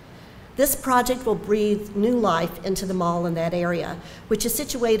health. This project will breathe new life into the mall in that area, which is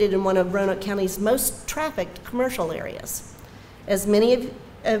situated in one of Roanoke County's most trafficked commercial areas. As many of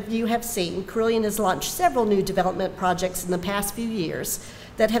of you have seen, Carilion has launched several new development projects in the past few years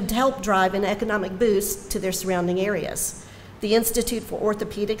that have helped drive an economic boost to their surrounding areas. The Institute for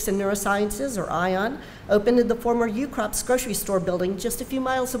Orthopedics and Neurosciences, or ION, opened in the former U-Crops grocery store building just a few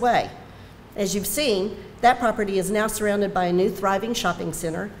miles away. As you've seen, that property is now surrounded by a new thriving shopping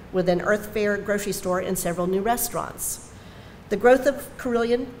center with an Earth Fare grocery store and several new restaurants. The growth of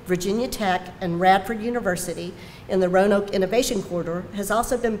Carilion, Virginia Tech, and Radford University in the Roanoke Innovation Corridor has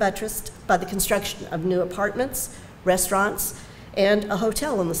also been buttressed by the construction of new apartments, restaurants, and a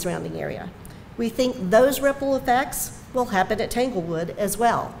hotel in the surrounding area. We think those ripple effects will happen at Tanglewood as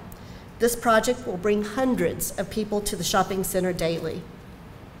well. This project will bring hundreds of people to the shopping center daily.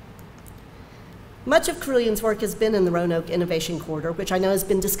 Much of Carilion's work has been in the Roanoke Innovation Corridor, which I know has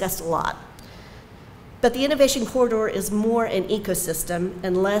been discussed a lot. But the Innovation Corridor is more an ecosystem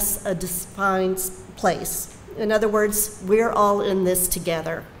and less a defined place. In other words, we're all in this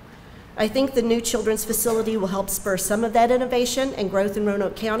together. I think the new children's facility will help spur some of that innovation and growth in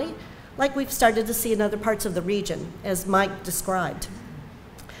Roanoke County, like we've started to see in other parts of the region, as Mike described.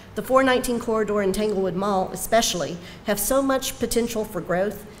 The 419 corridor and Tanglewood Mall especially have so much potential for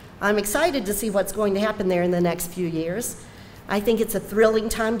growth. I'm excited to see what's going to happen there in the next few years. I think it's a thrilling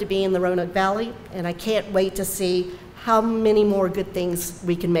time to be in the Roanoke Valley, and I can't wait to see how many more good things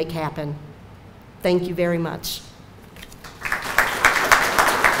we can make happen. Thank you very much.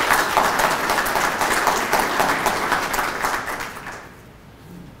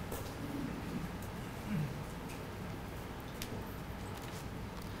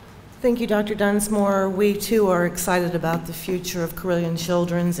 Thank you, Dr. Dunsmore. We too are excited about the future of Carilion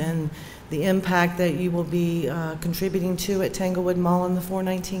Children's and the impact that you will be contributing to at Tanglewood Mall in the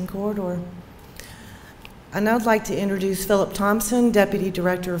 419 corridor. And I'd like to introduce Philip Thompson, Deputy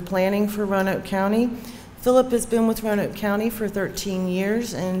Director of Planning for Roanoke County. Philip has been with Roanoke County for 13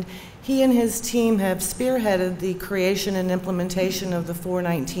 years, and he and his team have spearheaded the creation and implementation of the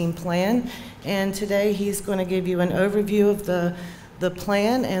 419 plan. And today he's going to give you an overview of the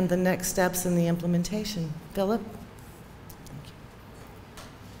plan and the next steps in the implementation. Philip?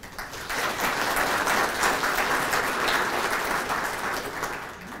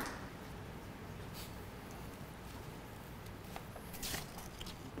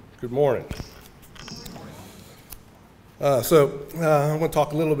 Good morning. I'm going to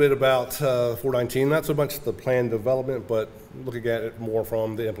talk a little bit about 419, not so much the plan development, but looking at it more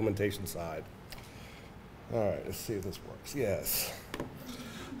from the implementation side. All right, let's see if this works. Yes.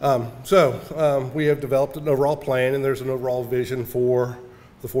 We have developed an overall plan, and there's an overall vision for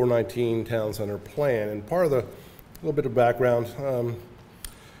the 419 Town Center plan. And part of a little bit of background, a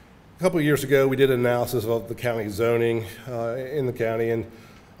couple of years ago, we did an analysis of the county zoning in the county, and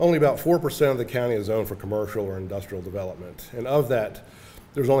only about 4% of the county is zoned for commercial or industrial development. And of that,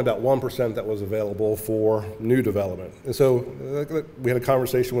 there was only about 1% that was available for new development. And so we had a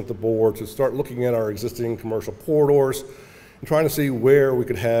conversation with the board to start looking at our existing commercial corridors and trying to see where we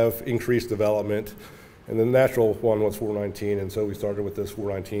could have increased development. And the natural one was 419, and so we started with this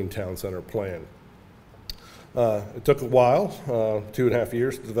 419 Town Center plan. It took a while, 2.5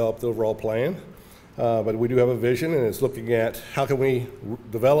 years to develop the overall plan. But we do have a vision, and it's looking at how can we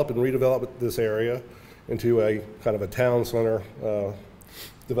develop and redevelop this area into a kind of a town center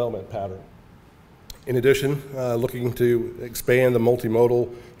development pattern. In addition, looking to expand the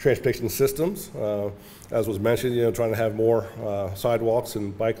multimodal transportation systems. As was mentioned, trying to have more sidewalks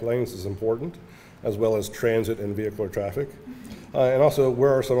and bike lanes is important, as well as transit and vehicular traffic. And also,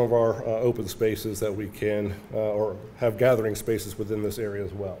 where are some of our open spaces that we can, or have gathering spaces within this area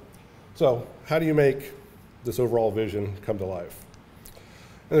as well. So how do you make this overall vision come to life?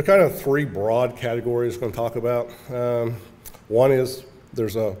 And there are kind of three broad categories I'm going to talk about. One is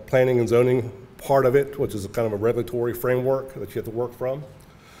there's a planning and zoning part of it, which is a kind of a regulatory framework that you have to work from.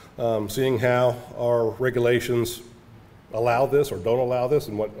 Seeing how our regulations allow this or don't allow this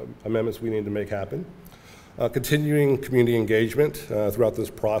and what amendments we need to make happen. Continuing community engagement. Throughout this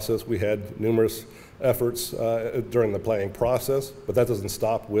process, we had numerous efforts during the planning process, but that doesn't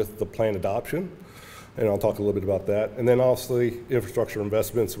stop with the plan adoption, and I'll talk a little bit about that. And then also infrastructure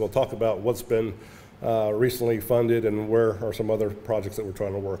investments. We'll talk about what's been recently funded and where are some other projects that we're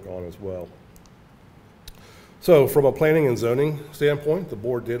trying to work on as well. So from a planning and zoning standpoint, the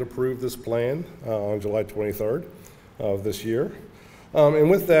board did approve this plan on July 23rd of this year. And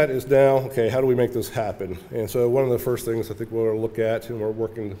with that is now, okay, how do we make this happen? And so one of the first things I think we're going to look at and we're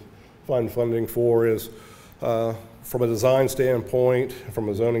working to find funding for is from a design standpoint, from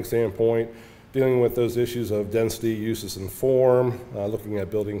a zoning standpoint, dealing with those issues of density, uses, and form, looking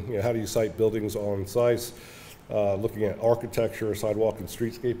at building, how do you site buildings on sites, looking at architecture, sidewalk and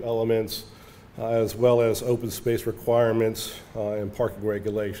streetscape elements, as well as open space requirements and parking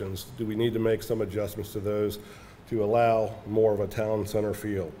regulations. Do we need to make some adjustments to those to allow more of a town center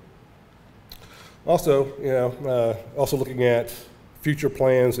feel? Also, also looking at future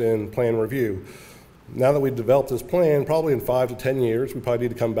plans and plan review. Now that we've developed this plan, probably in 5 to 10 years, we probably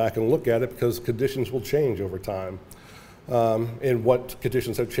need to come back and look at it because conditions will change over time. And what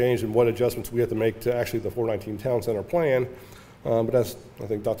conditions have changed and what adjustments we have to make to actually the 419 Town Center plan. But as I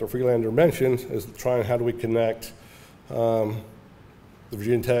think Dr. Freelander mentioned, is trying how do we connect the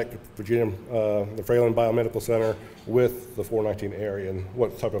Virginia Tech, the Fralin Biomedical Center with the 419 area, and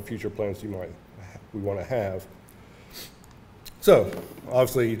what type of future plans we want to have. So,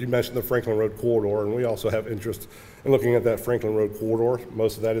 obviously, you mentioned the Franklin Road corridor, and we also have interest in looking at that Franklin Road corridor.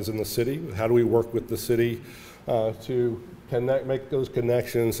 Most of that is in the city. How do we work with the city to make those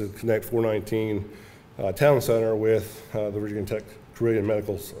connections and connect 419 Town Center with the Virginia Tech Carilion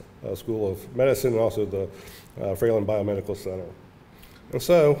Medical School of Medicine, and also the Fralin Biomedical Center. And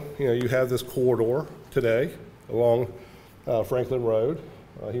so, you have this corridor today along Franklin Road.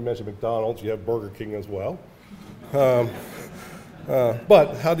 He mentioned McDonald's. You have Burger King as well.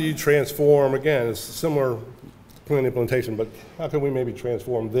 But how do you transform, again, it's a similar plan implementation, but how can we maybe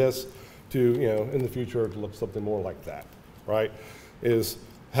transform this to, in the future to look something more like that, right? Is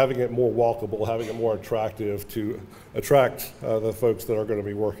having it more walkable, having it more attractive to attract the folks that are going to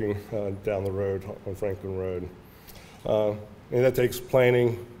be working down the road on Franklin Road. And that takes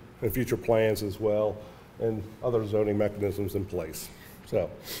planning and future plans as well, and other zoning mechanisms in place. So,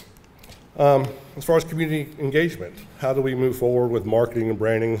 as far as community engagement, how do we move forward with marketing and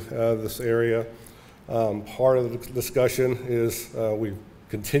branding this area? Part of the discussion is we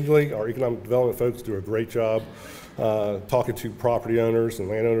continually, our economic development folks do a great job talking to property owners and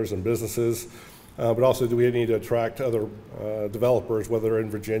landowners and businesses, but also do we need to attract other developers, whether in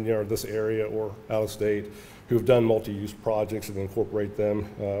Virginia or this area or out of state, who've done multi-use projects and incorporate them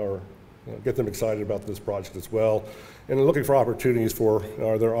or get them excited about this project as well. And looking for opportunities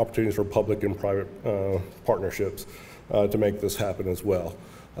are there opportunities for public and private partnerships to make this happen as well.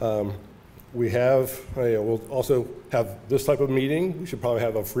 We have, we'll also have this type of meeting. We should probably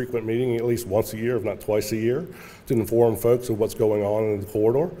have a frequent meeting at least once a year, if not twice a year, to inform folks of what's going on in the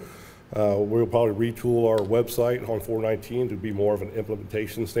corridor. We'll probably retool our website on 419 to be more of an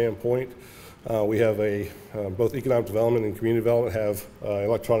implementation standpoint. We have both economic development and community development have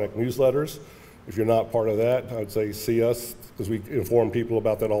electronic newsletters. If you're not part of that, I'd say see us, because we inform people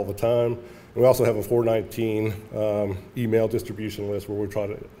about that all the time. And we also have a 419 email distribution list where we try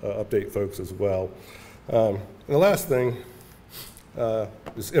to update folks as well. And the last thing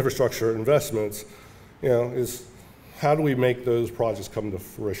is infrastructure investments. Is how do we make those projects come to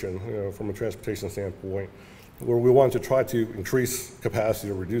fruition? From a transportation standpoint, where we want to try to increase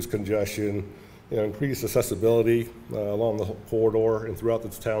capacity or reduce congestion, increase accessibility along the corridor and throughout the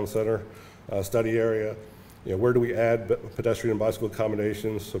town center study area. Where do we add pedestrian and bicycle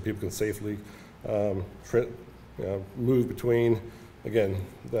accommodations so people can safely move between, again,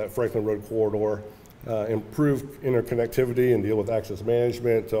 that Franklin Road corridor, improve interconnectivity and deal with access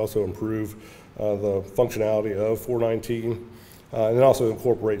management to also improve the functionality of 419, and then also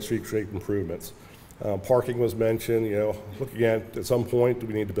incorporate streetscape improvements. Parking was mentioned, looking at some point, do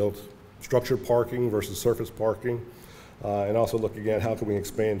we need to build structured parking versus surface parking, and also looking at how can we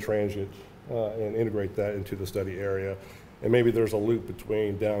expand transit and integrate that into the study area. And maybe there's a loop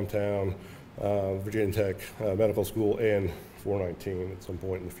between downtown Virginia Tech Medical School and 419 at some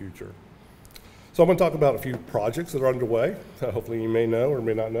point in the future. So I'm going to talk about a few projects that are underway. Hopefully you may know or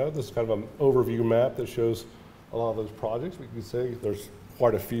may not know. This is kind of an overview map that shows a lot of those projects. We can see there's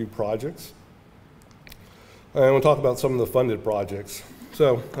quite a few projects. And we'll talk about some of the funded projects.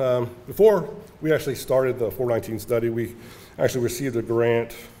 So before we actually started the 419 study, we actually received a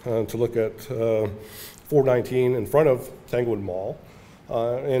grant to look at 419 in front of Tanglewood Mall.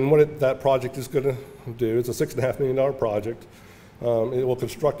 And what that project is going to do, it's a $6.5 million project. It will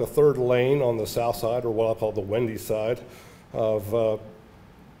construct a third lane on the south side, or what I'll call the Wendy side, of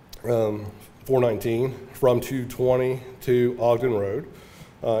 419 from 220 to Ogden Road.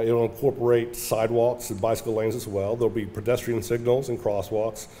 It'll incorporate sidewalks and bicycle lanes as well. There'll be pedestrian signals and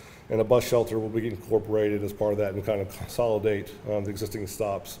crosswalks, and a bus shelter will be incorporated as part of that and kind of consolidate the existing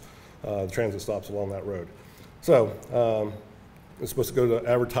stops, the transit stops along that road. So it's supposed to go to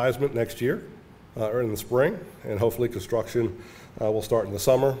advertisement next year or in the spring, and hopefully construction will start in the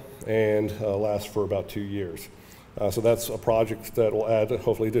summer and last for about 2 years. So that's a project that will add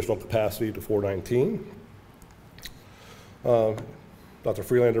hopefully additional capacity to 419. Dr.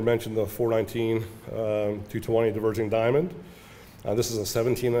 Freelander mentioned the 419, 220 diverging diamond. This is a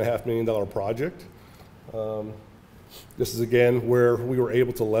 $17.5 million project. This is again where we were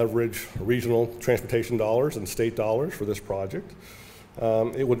able to leverage regional transportation dollars and state dollars for this project.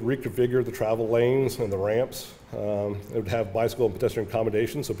 It would reconfigure the travel lanes and the ramps. It would have bicycle and pedestrian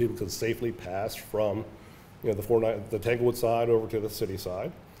accommodations so people could safely pass from the Tanglewood side over to the city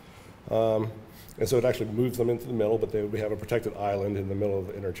side. And so it actually moves them into the middle, but they would have a protected island in the middle of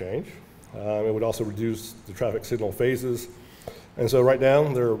the interchange. It would also reduce the traffic signal phases. And so right now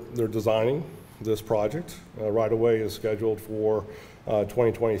they're designing this project. Right away is scheduled for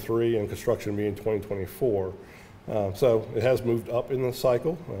 2023 and construction being 2024. So it has moved up in the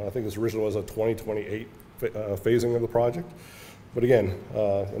cycle. I think this originally was a 2028 phasing of the project. But again,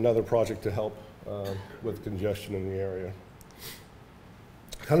 another project to help with congestion in the area.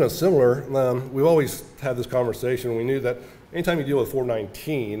 Kind of similar, we've always had this conversation. We knew that anytime you deal with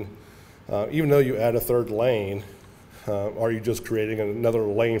 419, even though you add a third lane, are you just creating another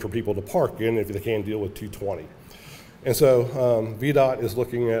lane for people to park in if they can't deal with 220? And so VDOT is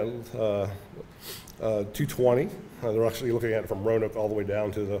looking at 220. They're actually looking at it from Roanoke all the way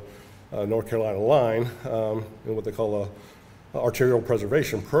down to the North Carolina line in what they call a arterial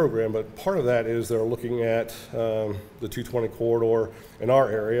preservation program, but part of that is they're looking at the 220 corridor in our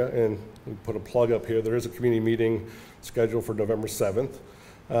area, and we put a plug up here. There is a community meeting scheduled for November 7th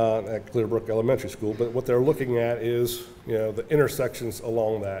at Clearbrook Elementary School, but what they're looking at is the intersections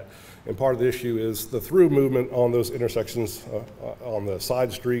along that. And part of the issue is the through movement on those intersections on the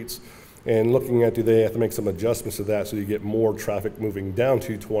side streets, and looking at do they have to make some adjustments to that so you get more traffic moving down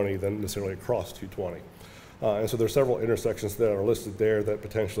 220 than necessarily across 220. And so there's several intersections that are listed there that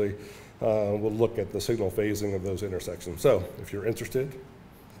potentially will look at the signal phasing of those intersections. So if you're interested,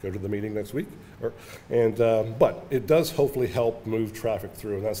 go to the meeting next week. But it does hopefully help move traffic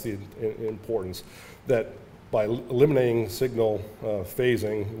through, and that's the importance. That by eliminating signal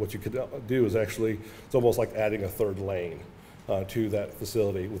phasing, what you could do is actually, it's almost like adding a third lane to that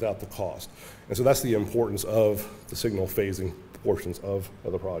facility without the cost. And so that's the importance of the signal phasing portions of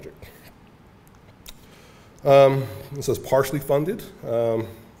the project. This is partially funded.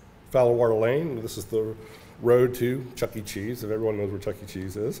 Fallow Water Lane, this is the road to Chuck E. Cheese, if everyone knows where Chuck E.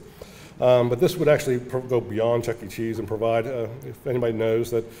 Cheese is. But this would actually go beyond Chuck E. Cheese and provide, if anybody knows,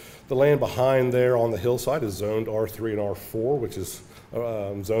 that the land behind there on the hillside is zoned R3 and R4, which is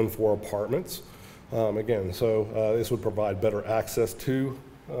zoned for apartments. Again, so this would provide better access to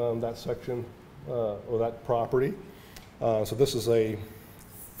that section or that property. So this is a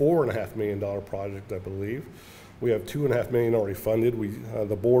 $4.5 million project, I believe. We have $2.5 million already funded.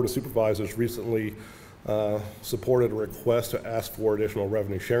 The Board of Supervisors recently supported a request to ask for additional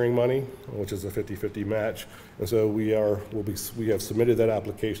revenue sharing money, which is a 50-50 match. And so we have submitted that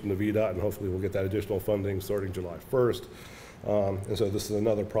application to VDOT, and hopefully we'll get that additional funding starting July 1st. And so this is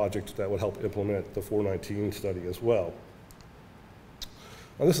another project that would help implement the 419 study as well.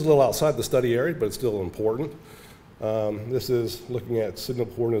 Now, this is a little outside the study area, but it's still important. This is looking at signal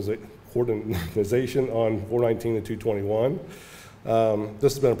coordination on 419 and 221.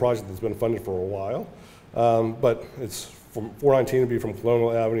 This has been a project that's been funded for a while, but it's from 419 to be from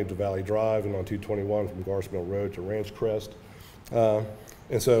Colonial Avenue to Valley Drive, and on 221 from Garce Mill Road to Ranch Crest. And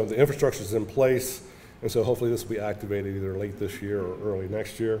so the infrastructure is in place, and so hopefully this will be activated either late this year or early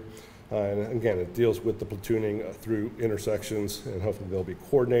next year. And again, it deals with the platooning through intersections, and hopefully they'll be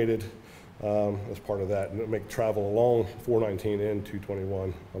coordinated as part of that, and it'll make travel along 419 and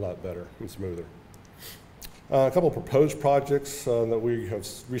 221 a lot better and smoother. A couple of proposed projects that we have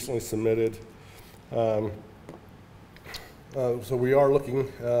recently submitted. So we are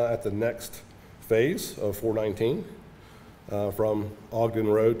looking at the next phase of 419 from Ogden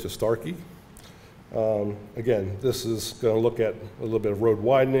Road to Starkey. Again, this is going to look at a little bit of road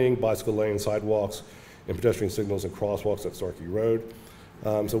widening, bicycle lane, sidewalks, and pedestrian signals and crosswalks at Starkey Road.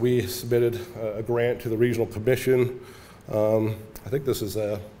 So we submitted a grant to the Regional Commission. I think this is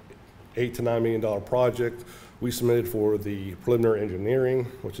a $8 to $9 million project. We submitted for the preliminary engineering,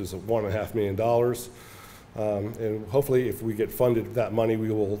 which is $1.5 million. And hopefully if we get funded that money,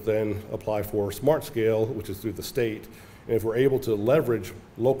 we will then apply for Smart Scale, which is through the state. And if we're able to leverage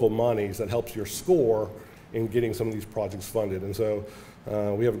local monies, that helps your score in getting some of these projects funded. And so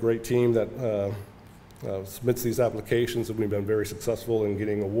we have a great team that submits these applications, and we've been very successful in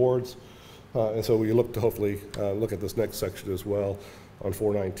getting awards. And so we look to hopefully look at this next section as well on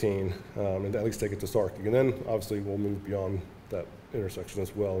 419 and at least take it to Starkey. And then obviously we'll move beyond that intersection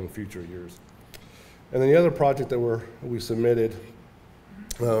as well in future years. And then the other project that we submitted,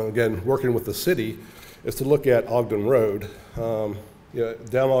 again, working with the city, is to look at Ogden Road.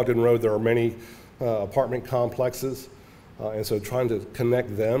 down Ogden Road, there are many apartment complexes, and so trying to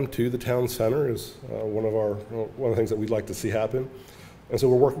connect them to the town center is one of the things that we'd like to see happen. And so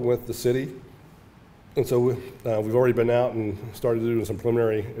we're working with the city. And so we've already been out and started doing some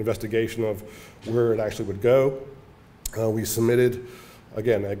preliminary investigation of where it actually would go. We submitted,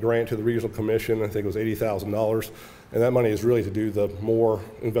 again, a grant to the Regional Commission. I think it was $80,000. And that money is really to do the more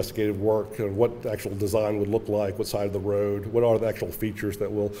investigative work, what the actual design would look like, what side of the road, what are the actual features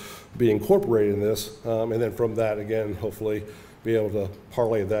that will be incorporated in this. And then from that, again, hopefully be able to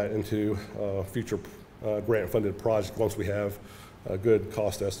parlay that into future grant-funded projects once we have a good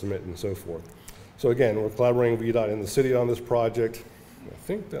cost estimate and so forth. So again, we're collaborating with VDOT and the city on this project. I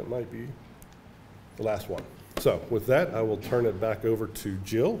think that might be the last one. So with that, I will turn it back over to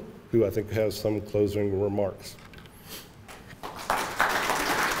Jill, who I think has some closing remarks.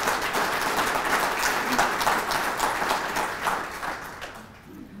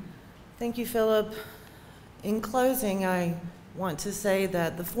 Thank you, Philip. In closing, I want to say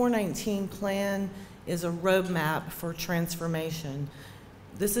that the 419 plan is a roadmap for transformation.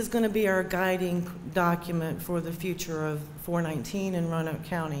 This is going to be our guiding document for the future of 419 in Roanoke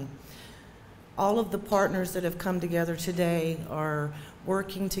County. All of the partners that have come together today are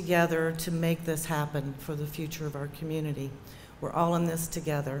working together to make this happen for the future of our community. We're all in this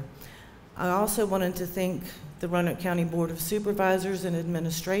together. I also wanted to thank the Roanoke County Board of Supervisors and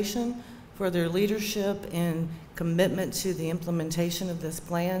Administration for their leadership and commitment to the implementation of this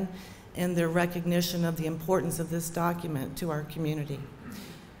plan and their recognition of the importance of this document to our community.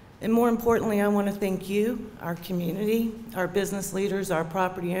 And more importantly, I want to thank you, our community, our business leaders, our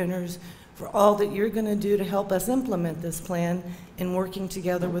property owners, for all that you're going to do to help us implement this plan and working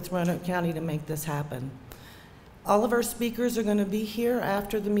together with Roanoke County to make this happen. All of our speakers are going to be here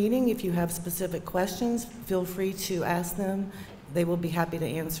after the meeting. If you have specific questions, feel free to ask them. They will be happy to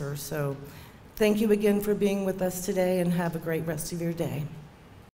answer. So thank you again for being with us today, and have a great rest of your day.